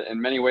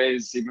in many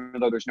ways, even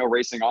though there's no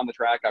racing on the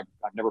track,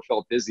 I've never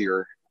felt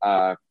busier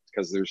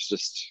because there's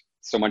just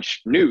so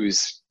much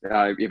news.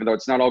 Even though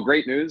it's not all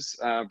great news,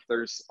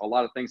 there's a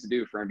lot of things to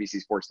do for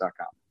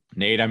NBCSports.com.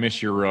 Nate, I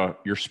miss your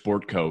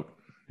sport coat.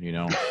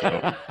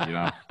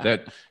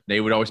 That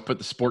they would always put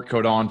the sport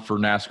coat on for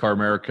NASCAR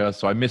America.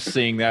 So I miss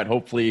seeing that.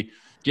 Hopefully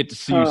get to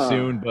see you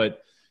soon.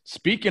 But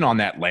speaking on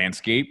that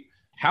landscape,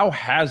 how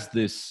has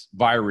this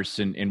virus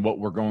and what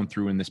we're going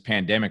through in this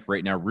pandemic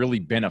right now really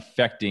been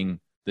affecting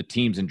the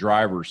teams and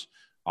drivers?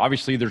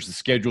 Obviously there's the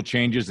schedule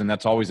changes, and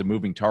that's always a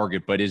moving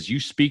target. But as you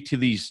speak to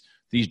these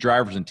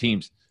drivers and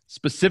teams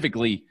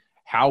specifically,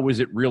 how is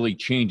it really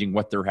changing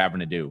what they're having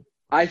to do?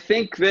 I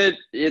think that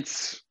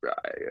it's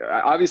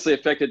obviously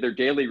affected their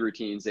daily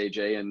routines,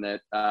 AJ, and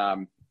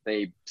that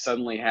they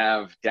suddenly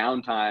have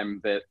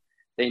downtime that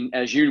they,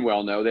 as you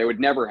well know, they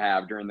would never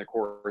have during the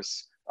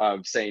course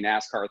of, say,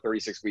 NASCAR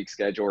 36-week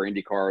schedule or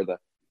IndyCar,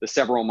 the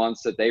several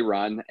months that they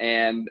run.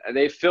 And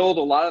they filled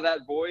a lot of that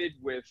void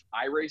with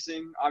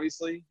iRacing,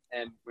 obviously.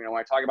 And, when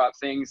I talk about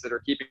things that are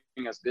keeping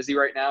us busy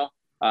right now,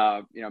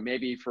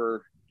 maybe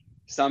for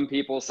some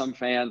people, some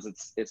fans,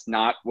 it's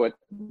not what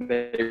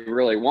they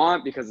really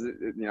want, because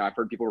I've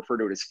heard people refer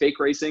to it as fake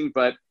racing,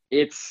 but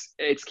it's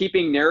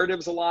keeping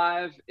narratives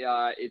alive.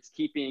 It's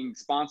keeping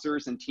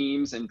sponsors and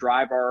teams and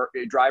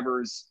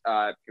drivers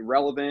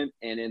relevant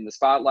and in the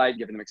spotlight,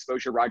 giving them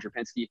exposure. Roger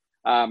Penske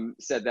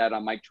said that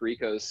on Mike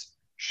Tirico's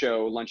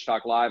show Lunch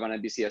Talk Live on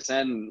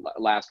NBCSN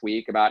last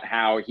week about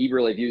how he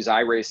really views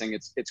iRacing.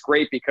 It's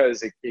great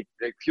because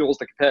it fuels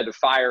the competitive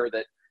fire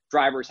that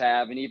drivers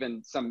have, and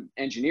even some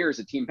engineers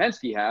at Team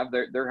Penske have.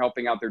 They're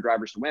helping out their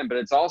drivers to win, but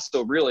it's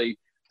also really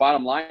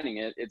bottom lining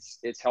it.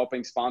 It's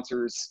helping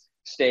sponsors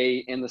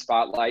stay in the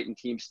spotlight and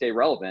teams stay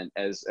relevant,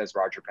 as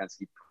Roger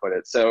Penske put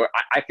it. So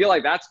I feel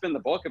like that's been the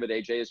bulk of it,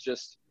 AJ. It's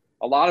just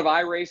a lot of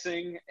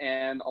iRacing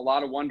and a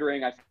lot of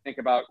wondering, I think,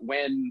 about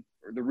when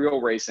the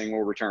real racing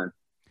will return.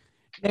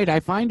 Nate, I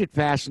find it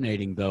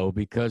fascinating, though,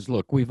 because,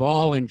 look, we've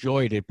all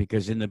enjoyed it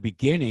because in the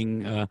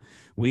beginning,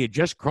 we had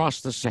just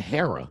crossed the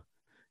Sahara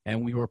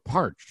and we were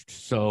parched.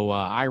 So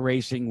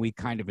iRacing, we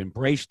kind of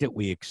embraced it.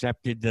 We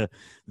accepted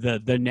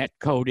the net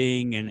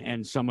coding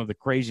and some of the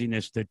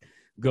craziness that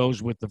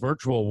goes with the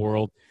virtual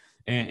world.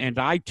 And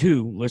I,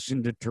 too,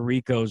 listened to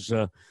Tirico's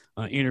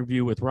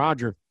interview with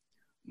Roger.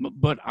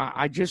 But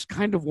I just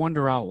kind of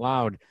wonder out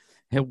loud,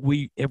 have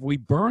we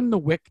burned the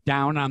wick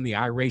down on the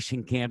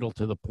iRacing candle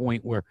to the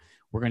point where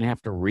we're going to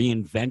have to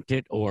reinvent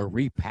it or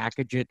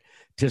repackage it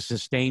to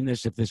sustain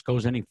this if this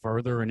goes any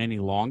further and any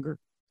longer?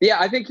 Yeah,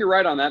 I think you're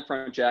right on that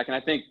front, Jack. And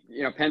I think,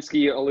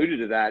 Penske alluded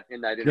to that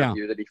in that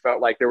interview, that he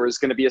felt like there was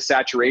going to be a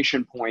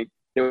saturation point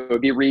that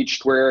would be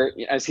reached where,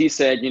 as he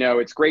said,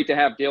 it's great to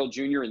have Dale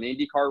Jr. in the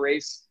IndyCar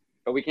race,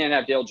 but we can't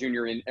have Dale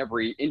Jr. in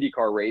every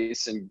IndyCar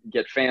race and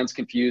get fans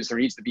confused. There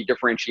needs to be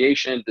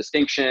differentiation,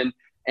 distinction,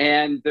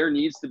 and there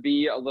needs to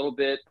be a little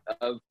bit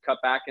of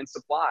cutback in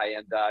supply.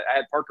 And I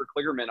had Parker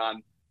Kligerman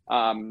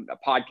on a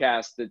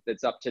podcast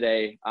that's up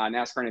today on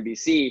NASCAR and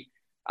NBC,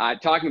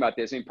 talking about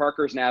this. I mean,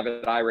 Parker's an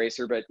avid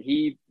iRacer, but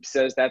he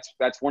says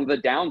that's one of the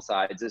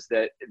downsides is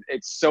that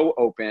it's so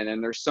open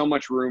and there's so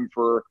much room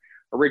for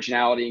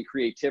originality and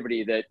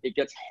creativity that it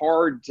gets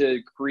hard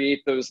to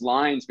create those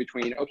lines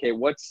between, okay,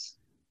 what's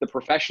the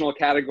professional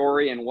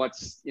category and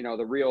what's,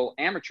 the real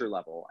amateur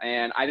level.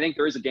 And I think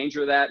there is a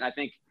danger of that. And I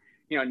think,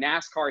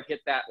 NASCAR hit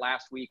that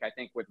last week, I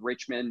think, with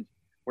Richmond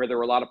where there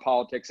were a lot of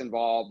politics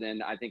involved.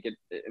 And I think it,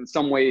 in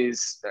some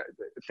ways,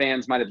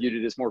 fans might have viewed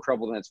it as more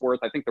trouble than it's worth.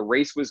 I think the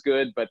race was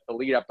good, but the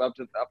lead up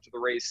to the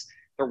race,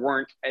 there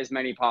weren't as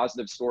many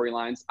positive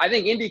storylines. I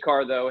think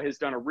IndyCar, though, has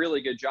done a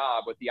really good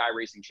job with the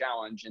iRacing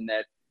Challenge in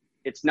that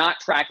it's not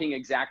tracking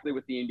exactly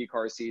with the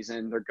IndyCar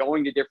season. They're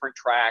going to different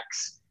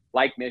tracks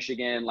like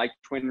Michigan, like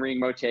Twin Ring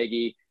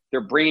Motegi.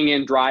 They're bringing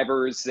in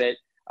drivers that,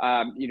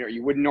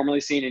 you wouldn't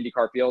normally see in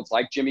IndyCar fields,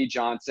 like Jimmy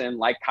Johnson,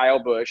 like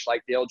Kyle Busch,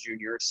 like Dale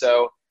Jr.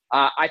 So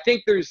I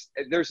think there's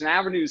an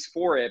avenues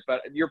for it,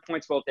 but your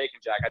point's well taken,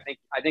 Jack.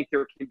 I think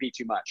there can be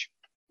too much.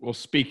 Well,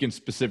 speaking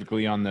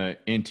specifically on the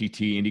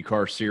NTT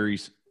IndyCar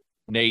series,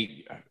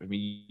 Nate, I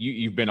mean,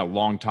 you've been a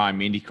longtime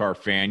IndyCar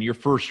fan. Your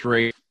first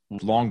race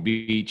was Long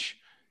Beach,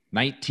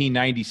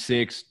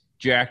 1996.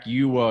 Jack,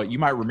 you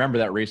might remember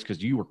that race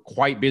because you were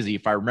quite busy,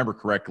 if I remember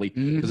correctly,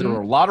 because there were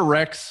a lot of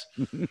wrecks,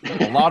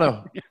 a lot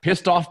of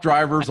pissed off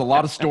drivers, a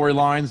lot of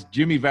storylines.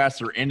 Jimmy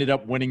Vasser ended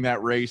up winning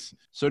that race.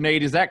 So,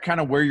 Nate, is that kind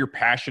of where your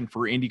passion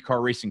for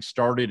IndyCar racing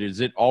started? Has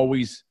it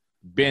always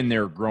been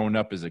there growing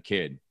up as a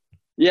kid?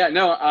 Yeah,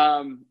 no,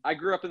 I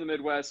grew up in the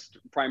Midwest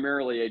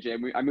primarily,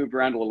 AJ. I moved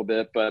around a little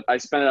bit, but I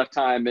spent enough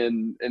time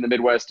in the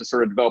Midwest to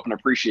sort of develop an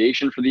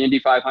appreciation for the Indy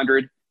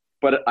 500.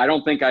 But I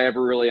don't think I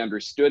ever really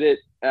understood it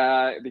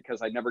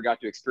because I never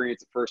got to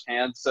experience it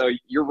firsthand. So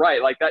you're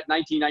right. Like that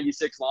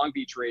 1996 Long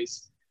Beach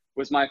race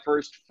was my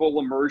first full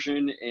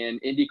immersion in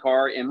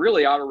IndyCar and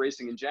really auto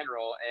racing in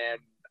general. And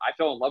I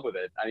fell in love with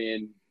it. I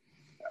mean,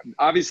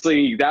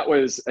 obviously that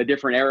was a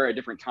different era, a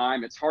different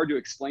time. It's hard to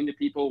explain to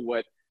people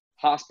what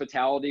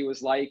hospitality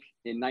was like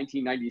in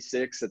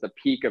 1996 at the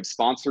peak of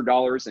sponsor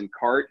dollars and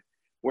kart,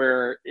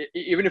 where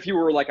even if you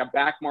were like a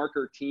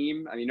backmarker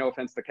team, I mean, no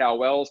offense to Cal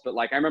Wells, but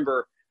like I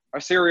remember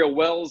Arcerio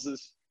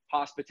Wells'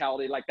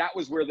 hospitality, like that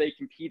was where they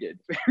competed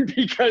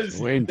because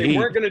they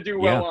weren't going to do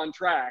well on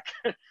track.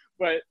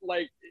 But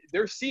like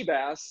their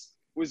Seabass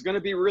was going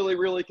to be really,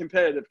 really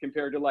competitive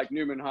compared to like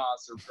Newman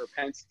Haas or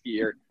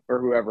Penske or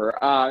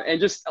whoever. And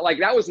just like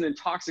that was an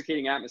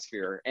intoxicating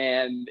atmosphere.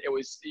 And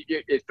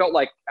it felt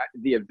like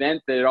the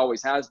event that it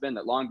always has been,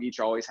 that Long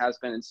Beach always has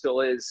been and still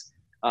is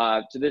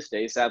to this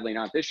day, sadly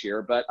not this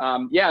year. But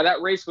that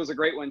race was a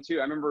great one too.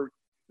 I remember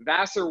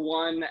Vasser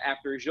won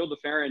after Gilles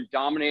de Ferran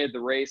dominated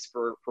the race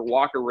for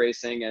Walker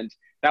Racing. And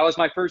that was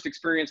my first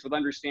experience with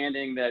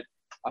understanding that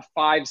a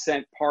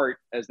 5-cent part,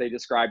 as they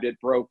described it,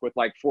 broke with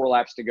like 4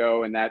 laps to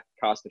go, and that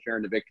cost de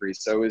Ferran the victory.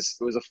 So it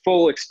was a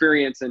full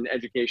experience in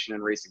education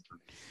and racing for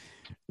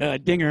me.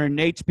 Dinger,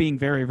 Nate's being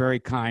very, very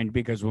kind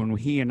because when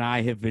he and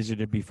I have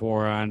visited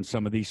before on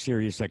some of these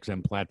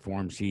SiriusXM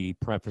platforms, he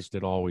prefaced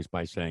it always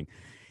by saying,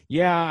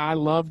 yeah, I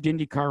loved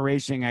IndyCar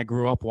racing. I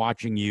grew up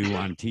watching you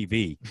on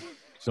TV.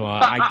 So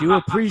I do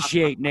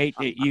appreciate, Nate,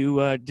 that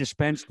you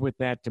dispensed with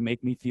that to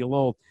make me feel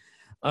old.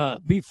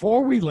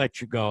 Before we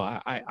let you go,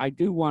 I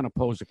do want to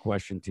pose a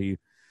question to you.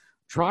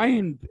 Try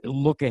and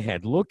look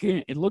ahead. Look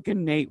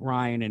in Nate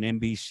Ryan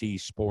and NBC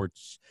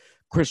Sports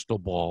crystal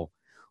ball.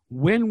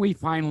 When we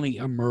finally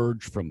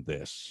emerge from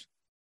this,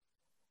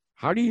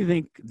 how do you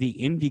think the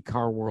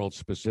IndyCar world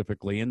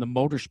specifically and the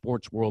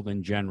motorsports world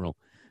in general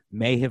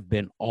may have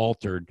been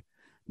altered,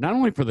 not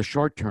only for the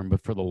short term,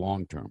 but for the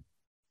long term?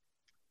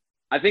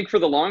 I think for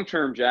the long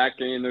term, Jack,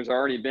 I mean, there's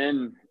already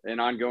been an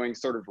ongoing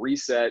sort of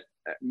reset,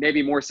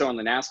 maybe more so on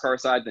the NASCAR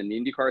side than the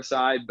IndyCar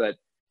side, but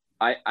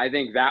I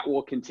think that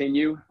will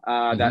continue,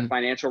 that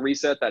financial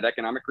reset, that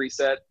economic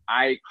reset.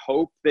 I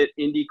hope that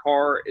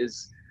IndyCar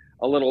is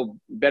a little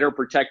better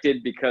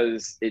protected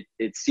because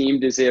it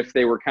seemed as if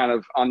they were kind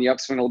of on the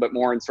upswing a little bit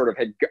more and sort of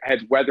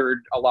had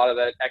weathered a lot of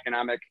that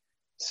economic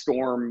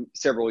storm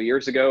several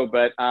years ago.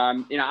 But,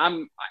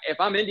 if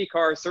I'm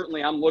IndyCar,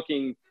 certainly I'm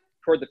looking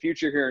toward the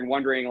future here and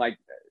wondering, like,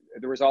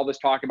 there was all this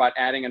talk about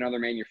adding another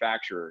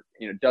manufacturer.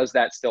 Does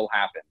that still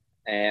happen?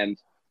 And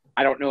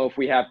I don't know if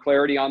we have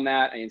clarity on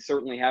that. I mean,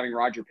 certainly having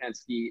Roger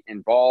Penske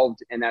involved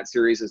in that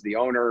series as the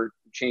owner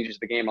changes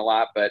the game a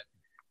lot. But,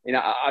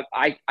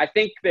 I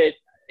think that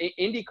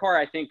IndyCar,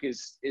 I think,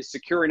 is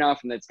secure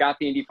enough, and it's got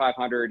the Indy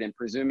 500, and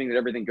presuming that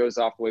everything goes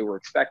off the way we're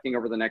expecting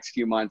over the next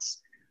few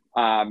months,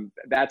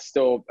 that's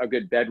still a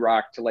good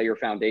bedrock to lay your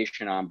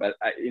foundation on. But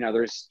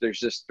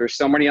there's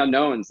so many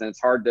unknowns, and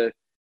it's hard to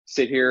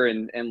sit here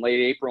in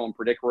late April and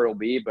predict where it'll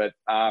be. But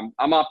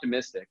I'm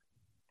optimistic.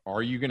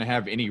 Are you going to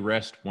have any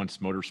rest once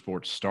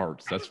motorsports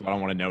starts? That's what I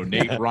want to know.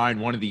 Nate Ryan,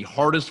 one of the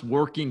hardest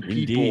working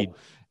people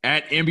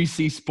at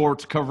NBC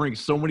Sports, covering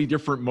so many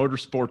different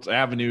motorsports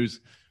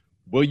avenues.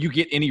 Will you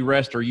get any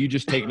rest, or are you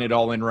just taking it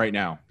all in right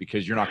now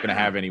because you're not going to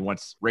have any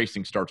once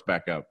racing starts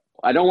back up?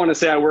 I don't want to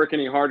say I work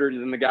any harder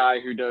than the guy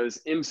who does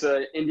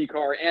IMSA,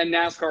 IndyCar, and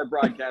NASCAR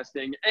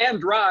broadcasting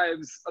and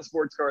drives a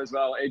sports car as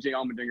well. AJ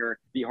Allmendinger,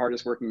 the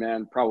hardest working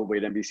man probably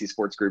at NBC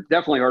Sports Group.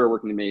 Definitely harder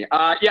working than me.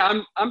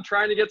 I'm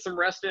trying to get some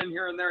rest in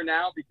here and there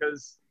now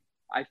because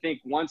I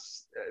think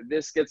once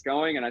this gets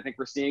going, and I think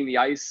we're seeing the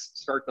ice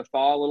start to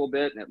thaw a little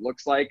bit, and it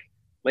looks like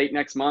late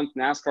next month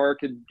NASCAR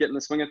could get in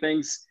the swing of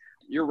things.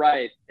 You're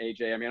right,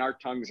 AJ. I mean, our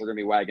tongues are going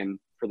to be wagging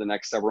for the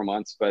next several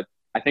months, but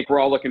I think we're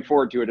all looking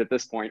forward to it at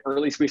this point, or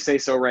at least we say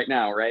so right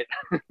now, right?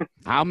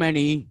 How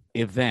many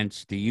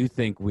events do you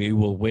think we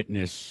will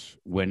witness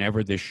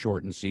whenever this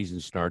shortened season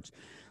starts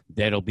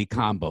that'll be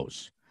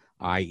combos,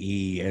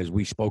 i.e., as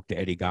we spoke to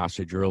Eddie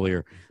Gossage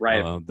earlier,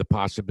 right? The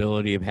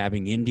possibility of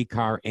having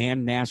IndyCar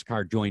and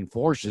NASCAR join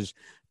forces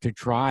to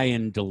try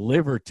and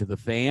deliver to the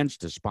fans,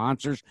 to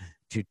sponsors,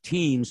 to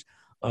teams,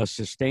 a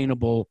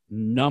sustainable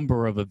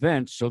number of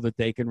events so that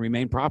they can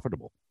remain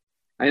profitable.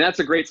 I mean, that's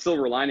a great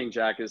silver lining,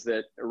 Jack, is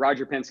that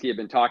Roger Penske had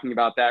been talking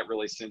about that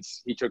really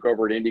since he took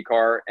over at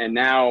IndyCar. And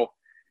now,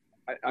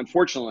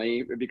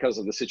 unfortunately, because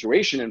of the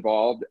situation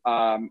involved,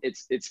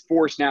 it's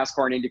forced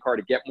NASCAR and IndyCar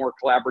to get more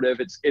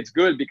collaborative. It's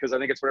good because I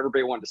think it's what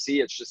everybody wanted to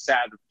see. It's just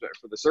sad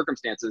for the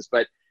circumstances.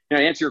 But to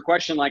answer your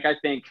question, I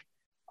think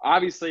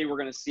obviously we're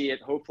going to see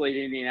it hopefully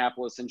in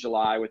Indianapolis in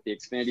July with the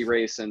Xfinity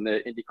race and the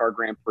IndyCar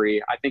Grand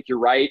Prix. I think you're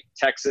right,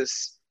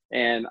 Texas.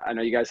 And I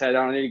know you guys had it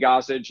on Eddie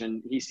Gossage,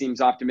 and he seems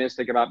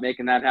optimistic about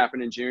making that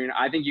happen in June.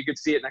 I think you could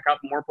see it in a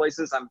couple more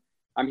places.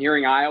 I'm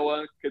hearing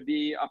Iowa could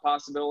be a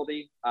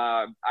possibility.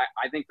 I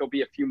think there'll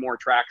be a few more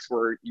tracks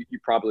where you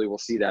probably will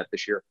see that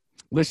this year.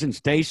 Listen,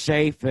 stay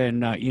safe.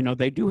 And,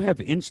 they do have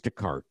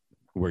Instacart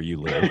where you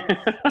live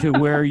to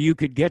where you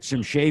could get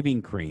some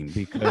shaving cream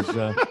because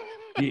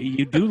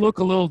you do look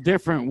a little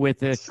different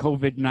with a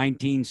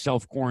COVID-19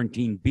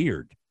 self-quarantine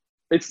beard.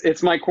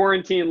 It's my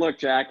quarantine look,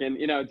 Jack. And,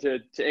 to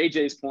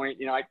AJ's point,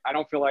 I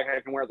don't feel like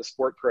I can wear the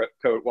sport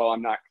coat while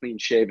I'm not clean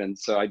shaven.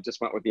 So I just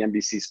went with the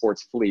NBC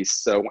Sports fleece.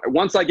 So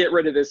once I get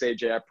rid of this,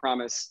 AJ, I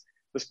promise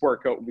the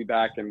sport coat will be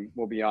back and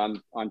we'll be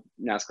on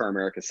NASCAR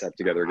America set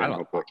together again.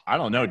 Hopefully. I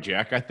don't know,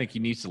 Jack. I think he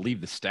needs to leave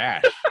the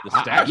stash.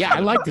 The stash. Yeah, I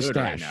like the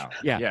stash. Right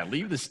now. Yeah,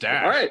 leave the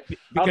stash. All right.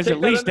 Because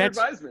at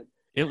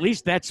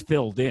least that's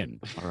filled in.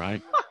 All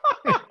right.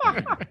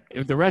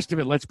 The rest of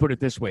it, let's put it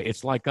this way.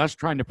 It's like us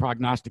trying to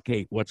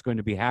prognosticate what's going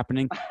to be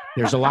happening.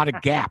 There's a lot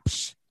of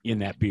gaps in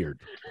that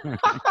beard.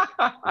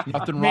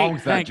 Nothing wrong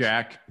with that,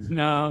 Jack.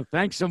 No,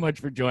 thanks so much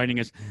for joining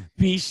us.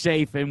 Be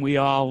safe, and we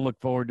all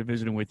look forward to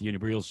visiting with you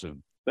real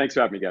soon. Thanks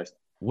for having me, guys.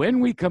 When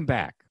we come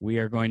back, we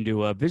are going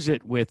to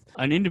visit with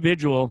an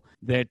individual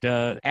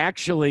that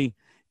actually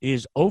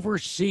is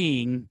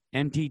overseeing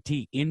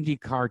NTT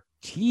IndyCar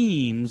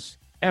team's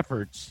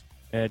efforts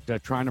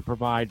at trying to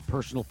provide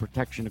personal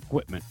protection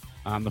equipment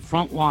on the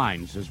front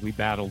lines as we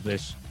battle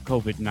this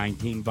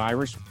COVID-19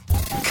 virus.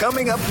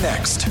 Coming up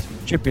next,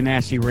 Chip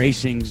Ganassi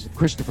Racing's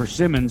Christopher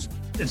Simmons.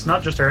 It's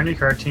not just our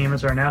IndyCar team,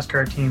 it's our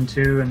NASCAR team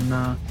too,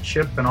 and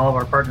Chip and all of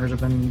our partners have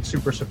been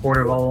super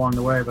supportive all along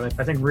the way. But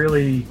I think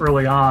really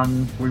early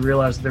on, we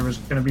realized there was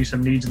going to be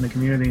some needs in the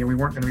community and we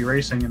weren't going to be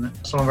racing, and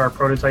that some of our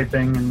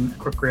prototyping and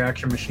quick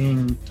reaction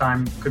machine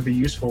time could be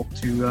useful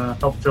to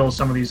help fill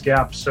some of these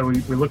gaps. So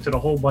we looked at a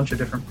whole bunch of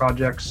different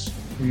projects.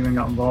 We even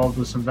got involved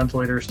with some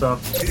ventilator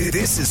stuff.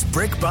 This is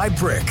Brick by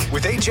Brick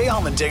with AJ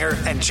Allmendinger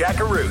and Jack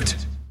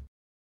Arute.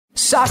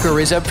 Soccer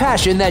is a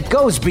passion that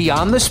goes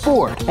beyond the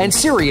sport, and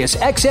Sirius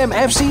XM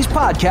FC's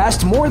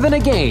podcast, More Than a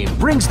Game,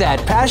 brings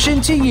that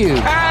passion to you.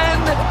 Can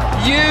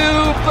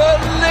you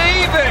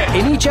believe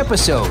it? In each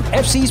episode,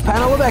 FC's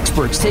panel of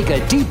experts take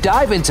a deep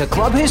dive into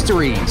club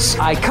histories,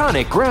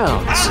 iconic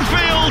grounds,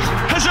 Anfield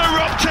has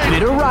erupted,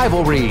 bitter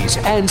rivalries,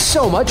 and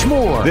so much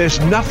more. There's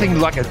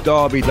nothing like a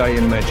derby day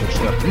in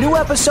Manchester. New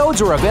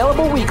episodes are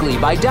available weekly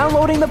by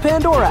downloading the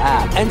Pandora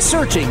app and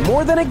searching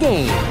More Than a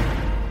Game.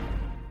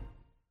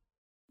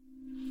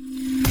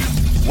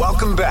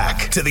 Welcome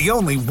back to the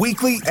only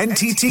weekly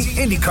NTT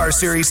IndyCar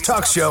Series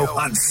talk show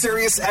on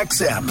Sirius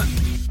XM.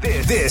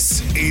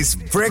 This is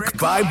Brick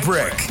by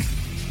Brick.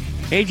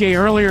 AJ,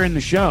 earlier in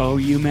the show,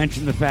 you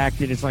mentioned the fact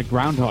that it's like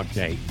Groundhog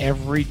Day.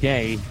 Every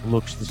day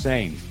looks the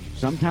same.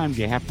 Sometimes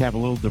you have to have a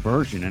little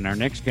diversion, and our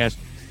next guest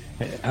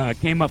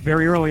came up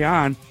very early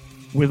on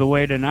with a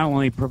way to not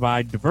only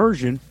provide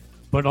diversion,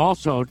 but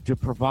also to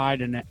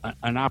provide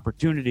an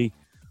opportunity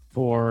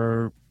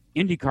for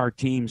IndyCar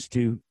teams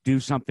to do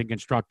something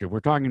constructive. We're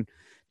talking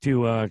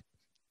to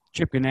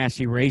Chip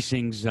Ganassi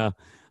Racing's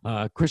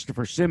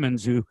Christopher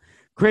Simmons, who,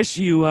 Chris,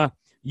 you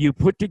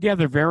put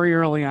together very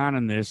early on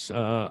in this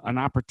an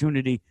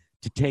opportunity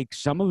to take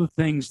some of the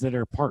things that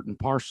are part and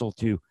parcel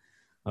to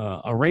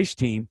a race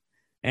team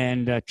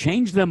and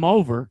change them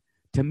over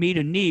to meet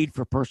a need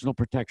for personal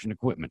protection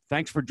equipment.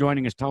 Thanks for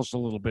joining us. Tell us a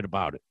little bit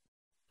about it.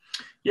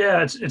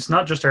 Yeah, it's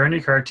not just our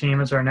IndyCar team,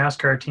 it's our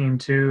NASCAR team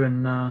too,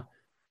 and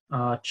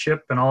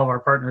Chip and all of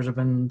our partners have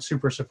been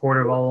super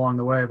supportive all along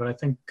the way. But I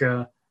think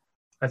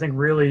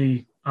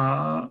really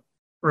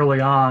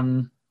early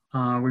on,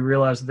 we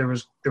realized that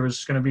there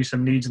was going to be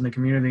some needs in the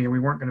community and we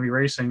weren't going to be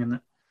racing, and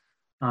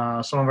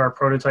that some of our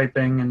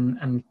prototyping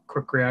and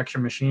quick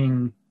reaction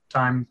machine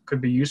time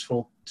could be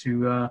useful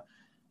to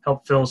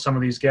help fill some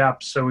of these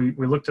gaps. So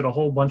we looked at a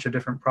whole bunch of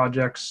different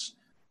projects.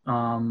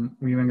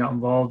 We even got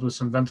involved with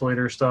some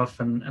ventilator stuff,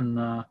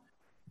 and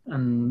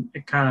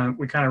we kind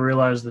of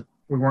realized that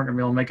we weren't going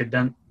to be able to make a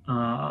dent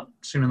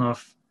soon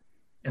enough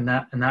in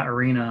that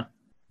arena.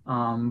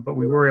 But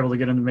we were able to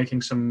get into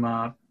making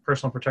some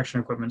personal protection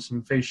equipment,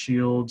 some face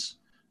shields,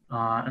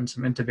 and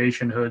some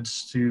intubation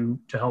hoods to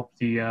help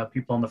the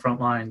people on the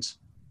front lines.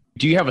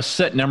 Do you have a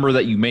set number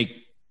that you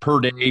make per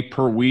day,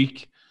 per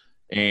week?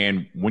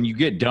 And when you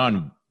get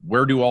done,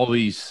 where do all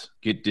these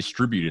get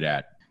distributed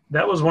at?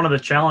 That was one of the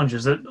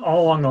challenges that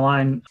all along the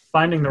line,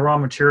 finding the raw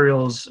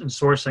materials and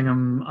sourcing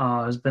them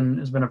has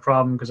been a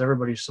problem because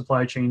everybody's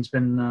supply chain's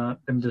been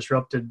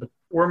disrupted. But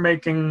we're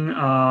making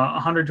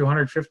 100 to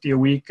 150 a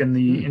week in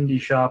the indie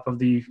shop of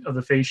the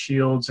face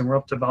shields, and we're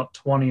up to about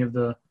 20 of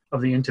the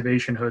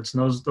intubation hoods.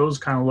 And those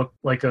kind of look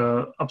like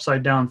a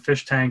upside down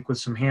fish tank with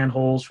some hand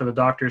holes for the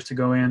doctors to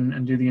go in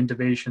and do the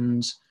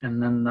intubations.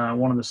 And then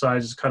one of the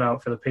sides is cut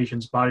out for the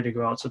patient's body to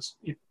go out. So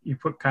you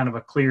put kind of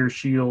a clear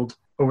shield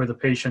over the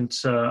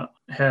patient's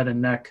head and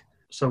neck.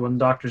 So when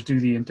doctors do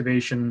the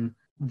intubation,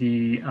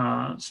 the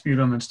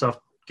sputum and stuff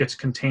gets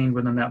contained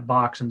within that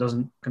box and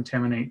doesn't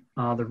contaminate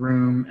the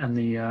room and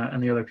the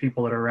other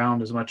people that are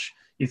around as much.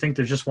 You think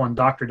there's just one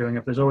doctor doing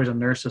it. There's always a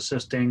nurse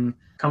assisting.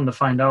 Come to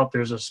find out,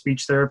 there's a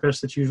speech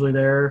therapist that's usually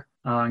there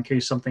in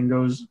case something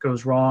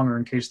goes wrong or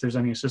in case there's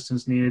any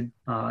assistance needed.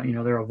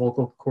 They're a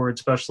vocal cord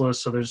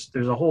specialist. So there's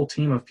a whole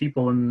team of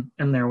people in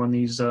there when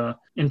these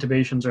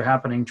intubations are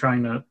happening,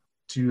 trying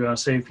to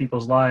save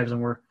people's lives, and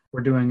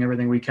we're doing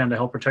everything we can to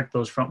help protect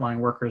those frontline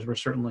workers. We're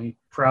certainly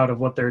proud of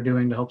what they're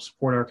doing to help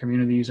support our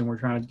communities, and we're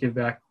trying to give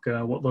back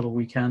what little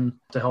we can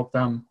to help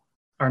them.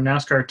 Our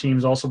NASCAR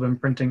team's also been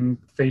printing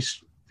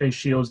face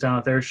shields down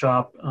at their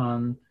shop.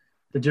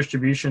 The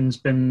distribution's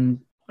been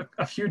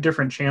a few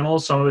different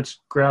channels. Some of it's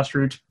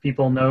grassroots.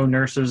 People know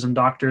nurses and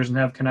doctors and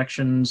have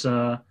connections,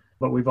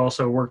 but we've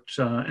also worked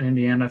in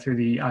Indiana through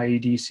the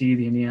IEDC,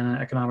 the Indiana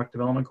Economic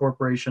Development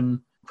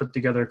Corporation, put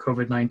together a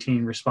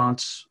COVID-19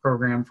 response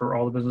program for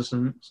all the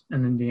businesses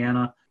in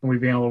Indiana. And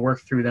we've been able to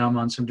work through them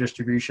on some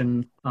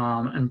distribution.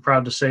 And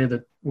proud to say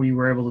that we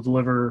were able to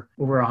deliver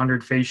over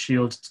 100 face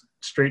shields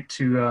straight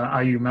to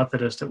IU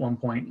Methodist at one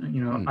point.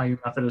 IU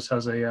Methodist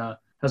has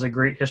a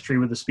great history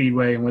with the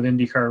Speedway and with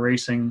IndyCar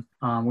racing.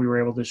 We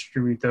were able to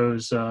distribute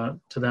those to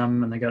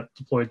them, and they got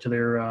deployed to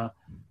their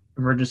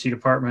emergency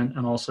department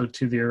and also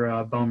to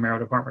their bone marrow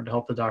department to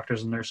help the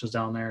doctors and nurses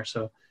down there.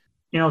 So,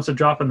 it's a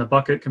drop in the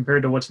bucket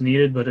compared to what's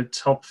needed, but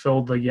it's helped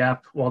fill the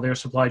gap while their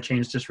supply chain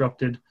is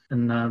disrupted.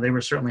 And they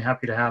were certainly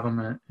happy to have them.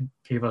 And it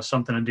gave us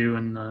something to do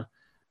and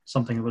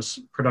something that was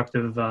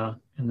productive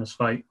in this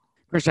fight.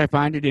 Chris, I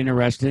find it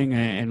interesting.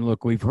 And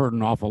look, we've heard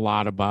an awful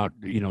lot about,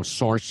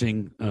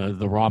 sourcing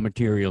the raw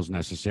materials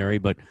necessary,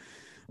 but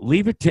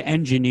leave it to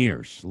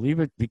engineers. Leave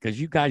it because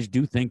you guys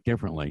do think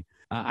differently.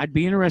 I'd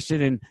be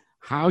interested in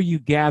how you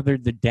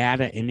gathered the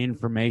data and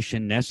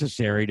information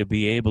necessary to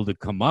be able to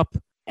come up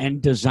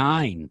and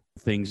design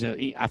things.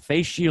 A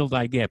face shield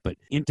I get, but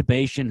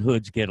intubation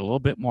hoods get a little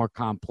bit more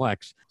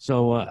complex.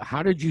 So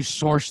how did you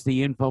source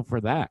the info for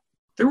that?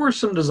 There were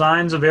some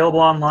designs available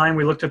online.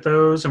 We looked at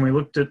those and we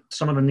looked at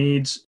some of the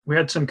needs. We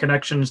had some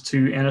connections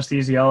to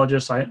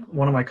anesthesiologists.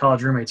 One of my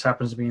college roommates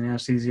happens to be an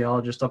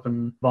anesthesiologist up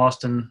in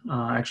Boston,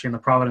 actually in the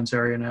Providence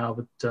area now,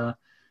 but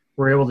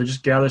we're able to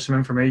just gather some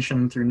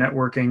information through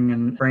networking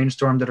and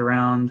brainstormed it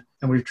around.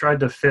 And we've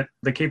tried to fit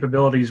the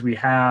capabilities we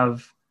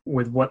have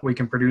with what we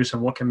can produce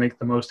and what can make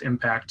the most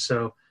impact.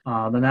 So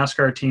the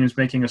NASCAR team is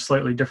making a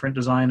slightly different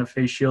design of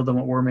face shield than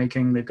what we're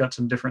making. They've got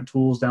some different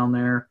tools down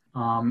there,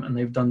 and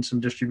they've done some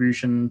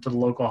distribution to the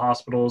local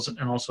hospitals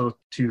and also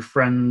to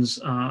friends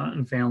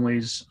and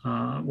families.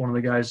 One of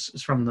the guys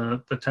is from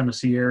the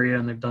Tennessee area,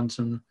 and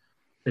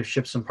they've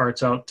shipped some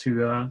parts out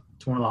to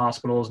one of the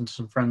hospitals and to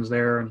some friends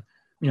there. And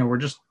we're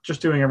just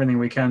doing everything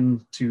we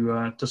can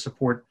to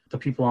support the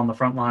people on the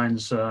front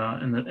lines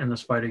in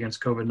this fight against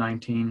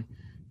COVID-19.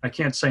 I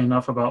can't say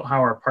enough about how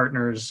our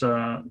partners,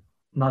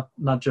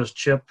 not just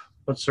CHIP,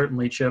 but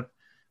certainly CHIP,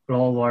 but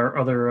all of our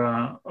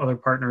other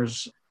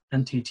partners,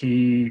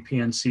 NTT,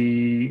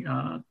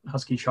 PNC,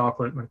 Husky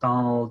Chocolate,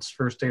 McDonald's,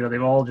 First Data,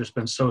 they've all just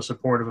been so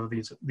supportive of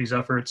these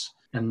efforts.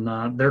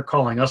 And they're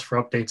calling us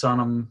for updates on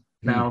them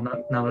now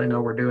they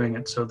know we're doing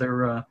it. So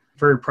they're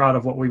very proud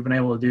of what we've been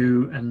able to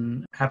do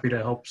and happy to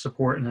help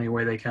support in any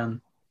way they can.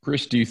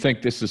 Chris, do you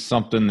think this is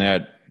something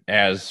that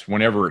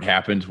whenever it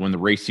happens, when the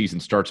race season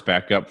starts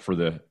back up for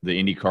the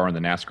IndyCar and the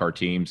NASCAR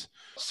teams,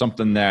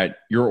 something that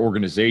your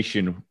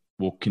organization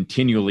will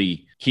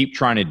continually keep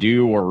trying to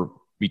do, or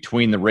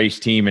between the race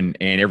team and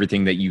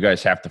everything that you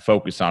guys have to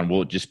focus on,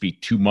 will it just be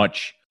too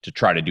much to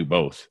try to do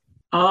both?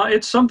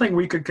 It's something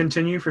we could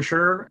continue for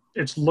sure.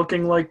 It's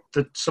looking like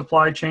the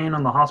supply chain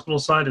on the hospital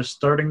side is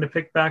starting to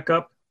pick back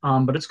up.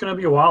 But it's going to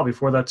be a while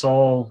before that's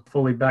all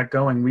fully back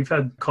going. We've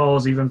had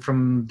calls even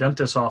from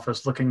dentist's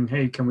office looking,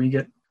 hey, can we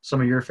get some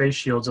of your face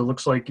shields? It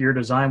looks like your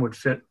design would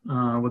fit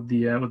with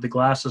the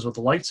glasses with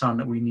the lights on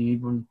that we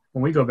need when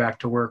we go back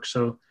to work.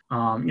 So,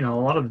 a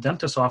lot of the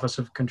dentist's office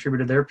have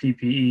contributed their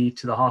PPE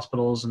to the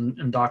hospitals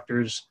and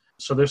doctors.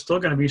 So there's still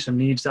going to be some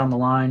needs down the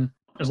line.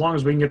 As long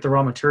as we can get the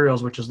raw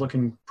materials, which is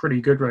looking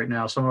pretty good right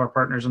now. Some of our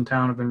partners in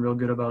town have been real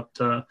good about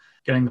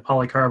getting the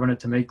polycarbonate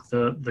to make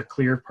the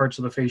clear parts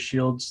of the face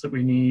shields that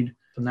we need.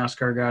 the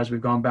NASCAR guys.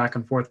 We've gone back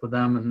and forth with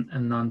them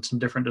and on some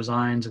different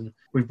designs, and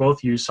we've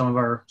both used some of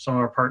our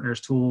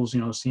partners' tools,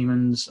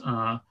 Siemens,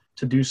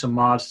 to do some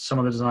mods to some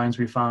of the designs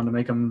we found to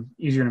make them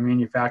easier to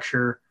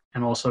manufacture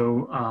and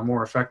also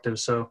more effective.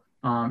 So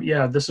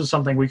this is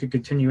something we could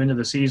continue into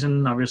the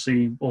season.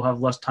 Obviously, we'll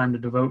have less time to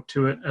devote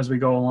to it as we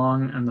go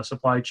along, and the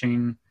supply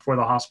chain for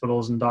the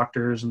hospitals and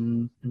doctors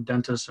and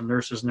dentists and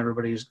nurses and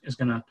everybody is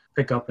going to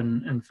pick up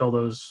and fill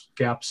those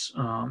gaps.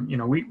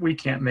 We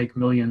can't make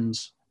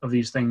millions of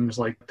these things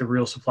like the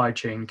real supply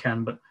chain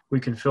can, but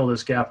we can fill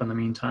this gap in the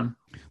meantime.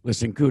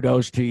 Listen,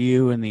 kudos to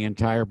you and the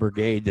entire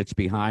brigade that's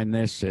behind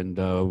this, and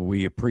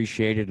we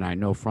appreciate it, and I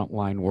know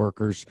frontline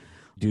workers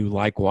do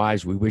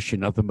likewise. We wish you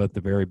nothing but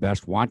the very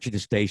best. Want you to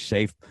stay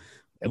safe,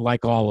 and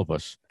like all of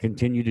us,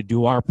 continue to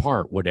do our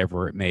part,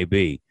 whatever it may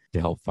be, to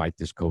help fight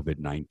this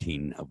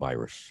COVID-19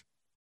 virus.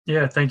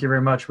 Yeah, thank you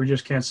very much. We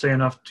just can't say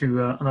enough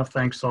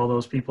thanks to all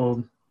those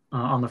people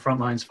on the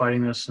front lines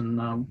fighting this,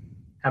 and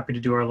happy to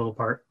do our little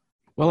part.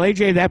 Well,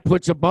 AJ, that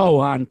puts a bow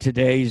on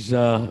today's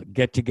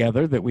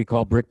get-together that we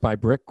call Brick by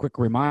Brick. Quick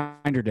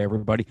reminder to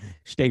everybody,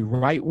 stay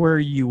right where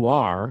you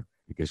are,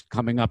 because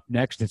coming up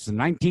next, it's the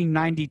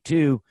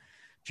 1992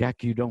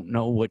 Jack, you don't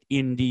know what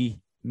Indy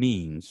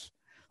means.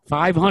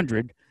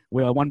 500,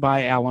 won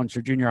by Al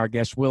Unser Jr. Our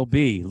guest will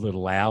be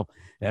Little Al,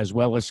 as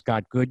well as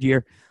Scott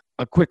Goodyear.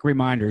 A quick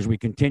reminder as we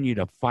continue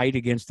to fight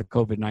against the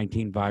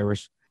COVID-19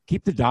 virus,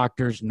 keep the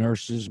doctors,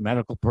 nurses,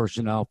 medical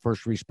personnel,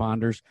 first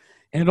responders,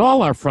 and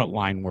all our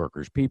frontline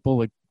workers,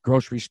 people at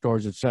grocery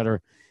stores,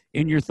 etc.,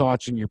 in your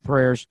thoughts and your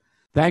prayers.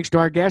 Thanks to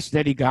our guests,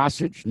 Eddie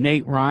Gossage,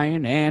 Nate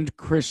Ryan, and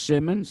Chris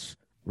Simmons.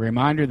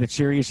 Reminder that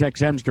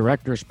SiriusXM's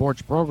Director of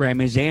Sports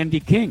Program is Andy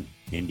King.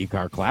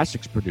 IndyCar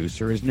Classics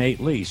producer is Nate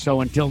Lee.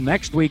 So until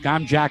next week,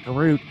 I'm Jack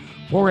Arute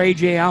for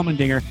AJ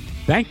Allmendinger.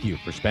 Thank you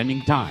for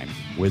spending time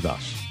with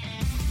us.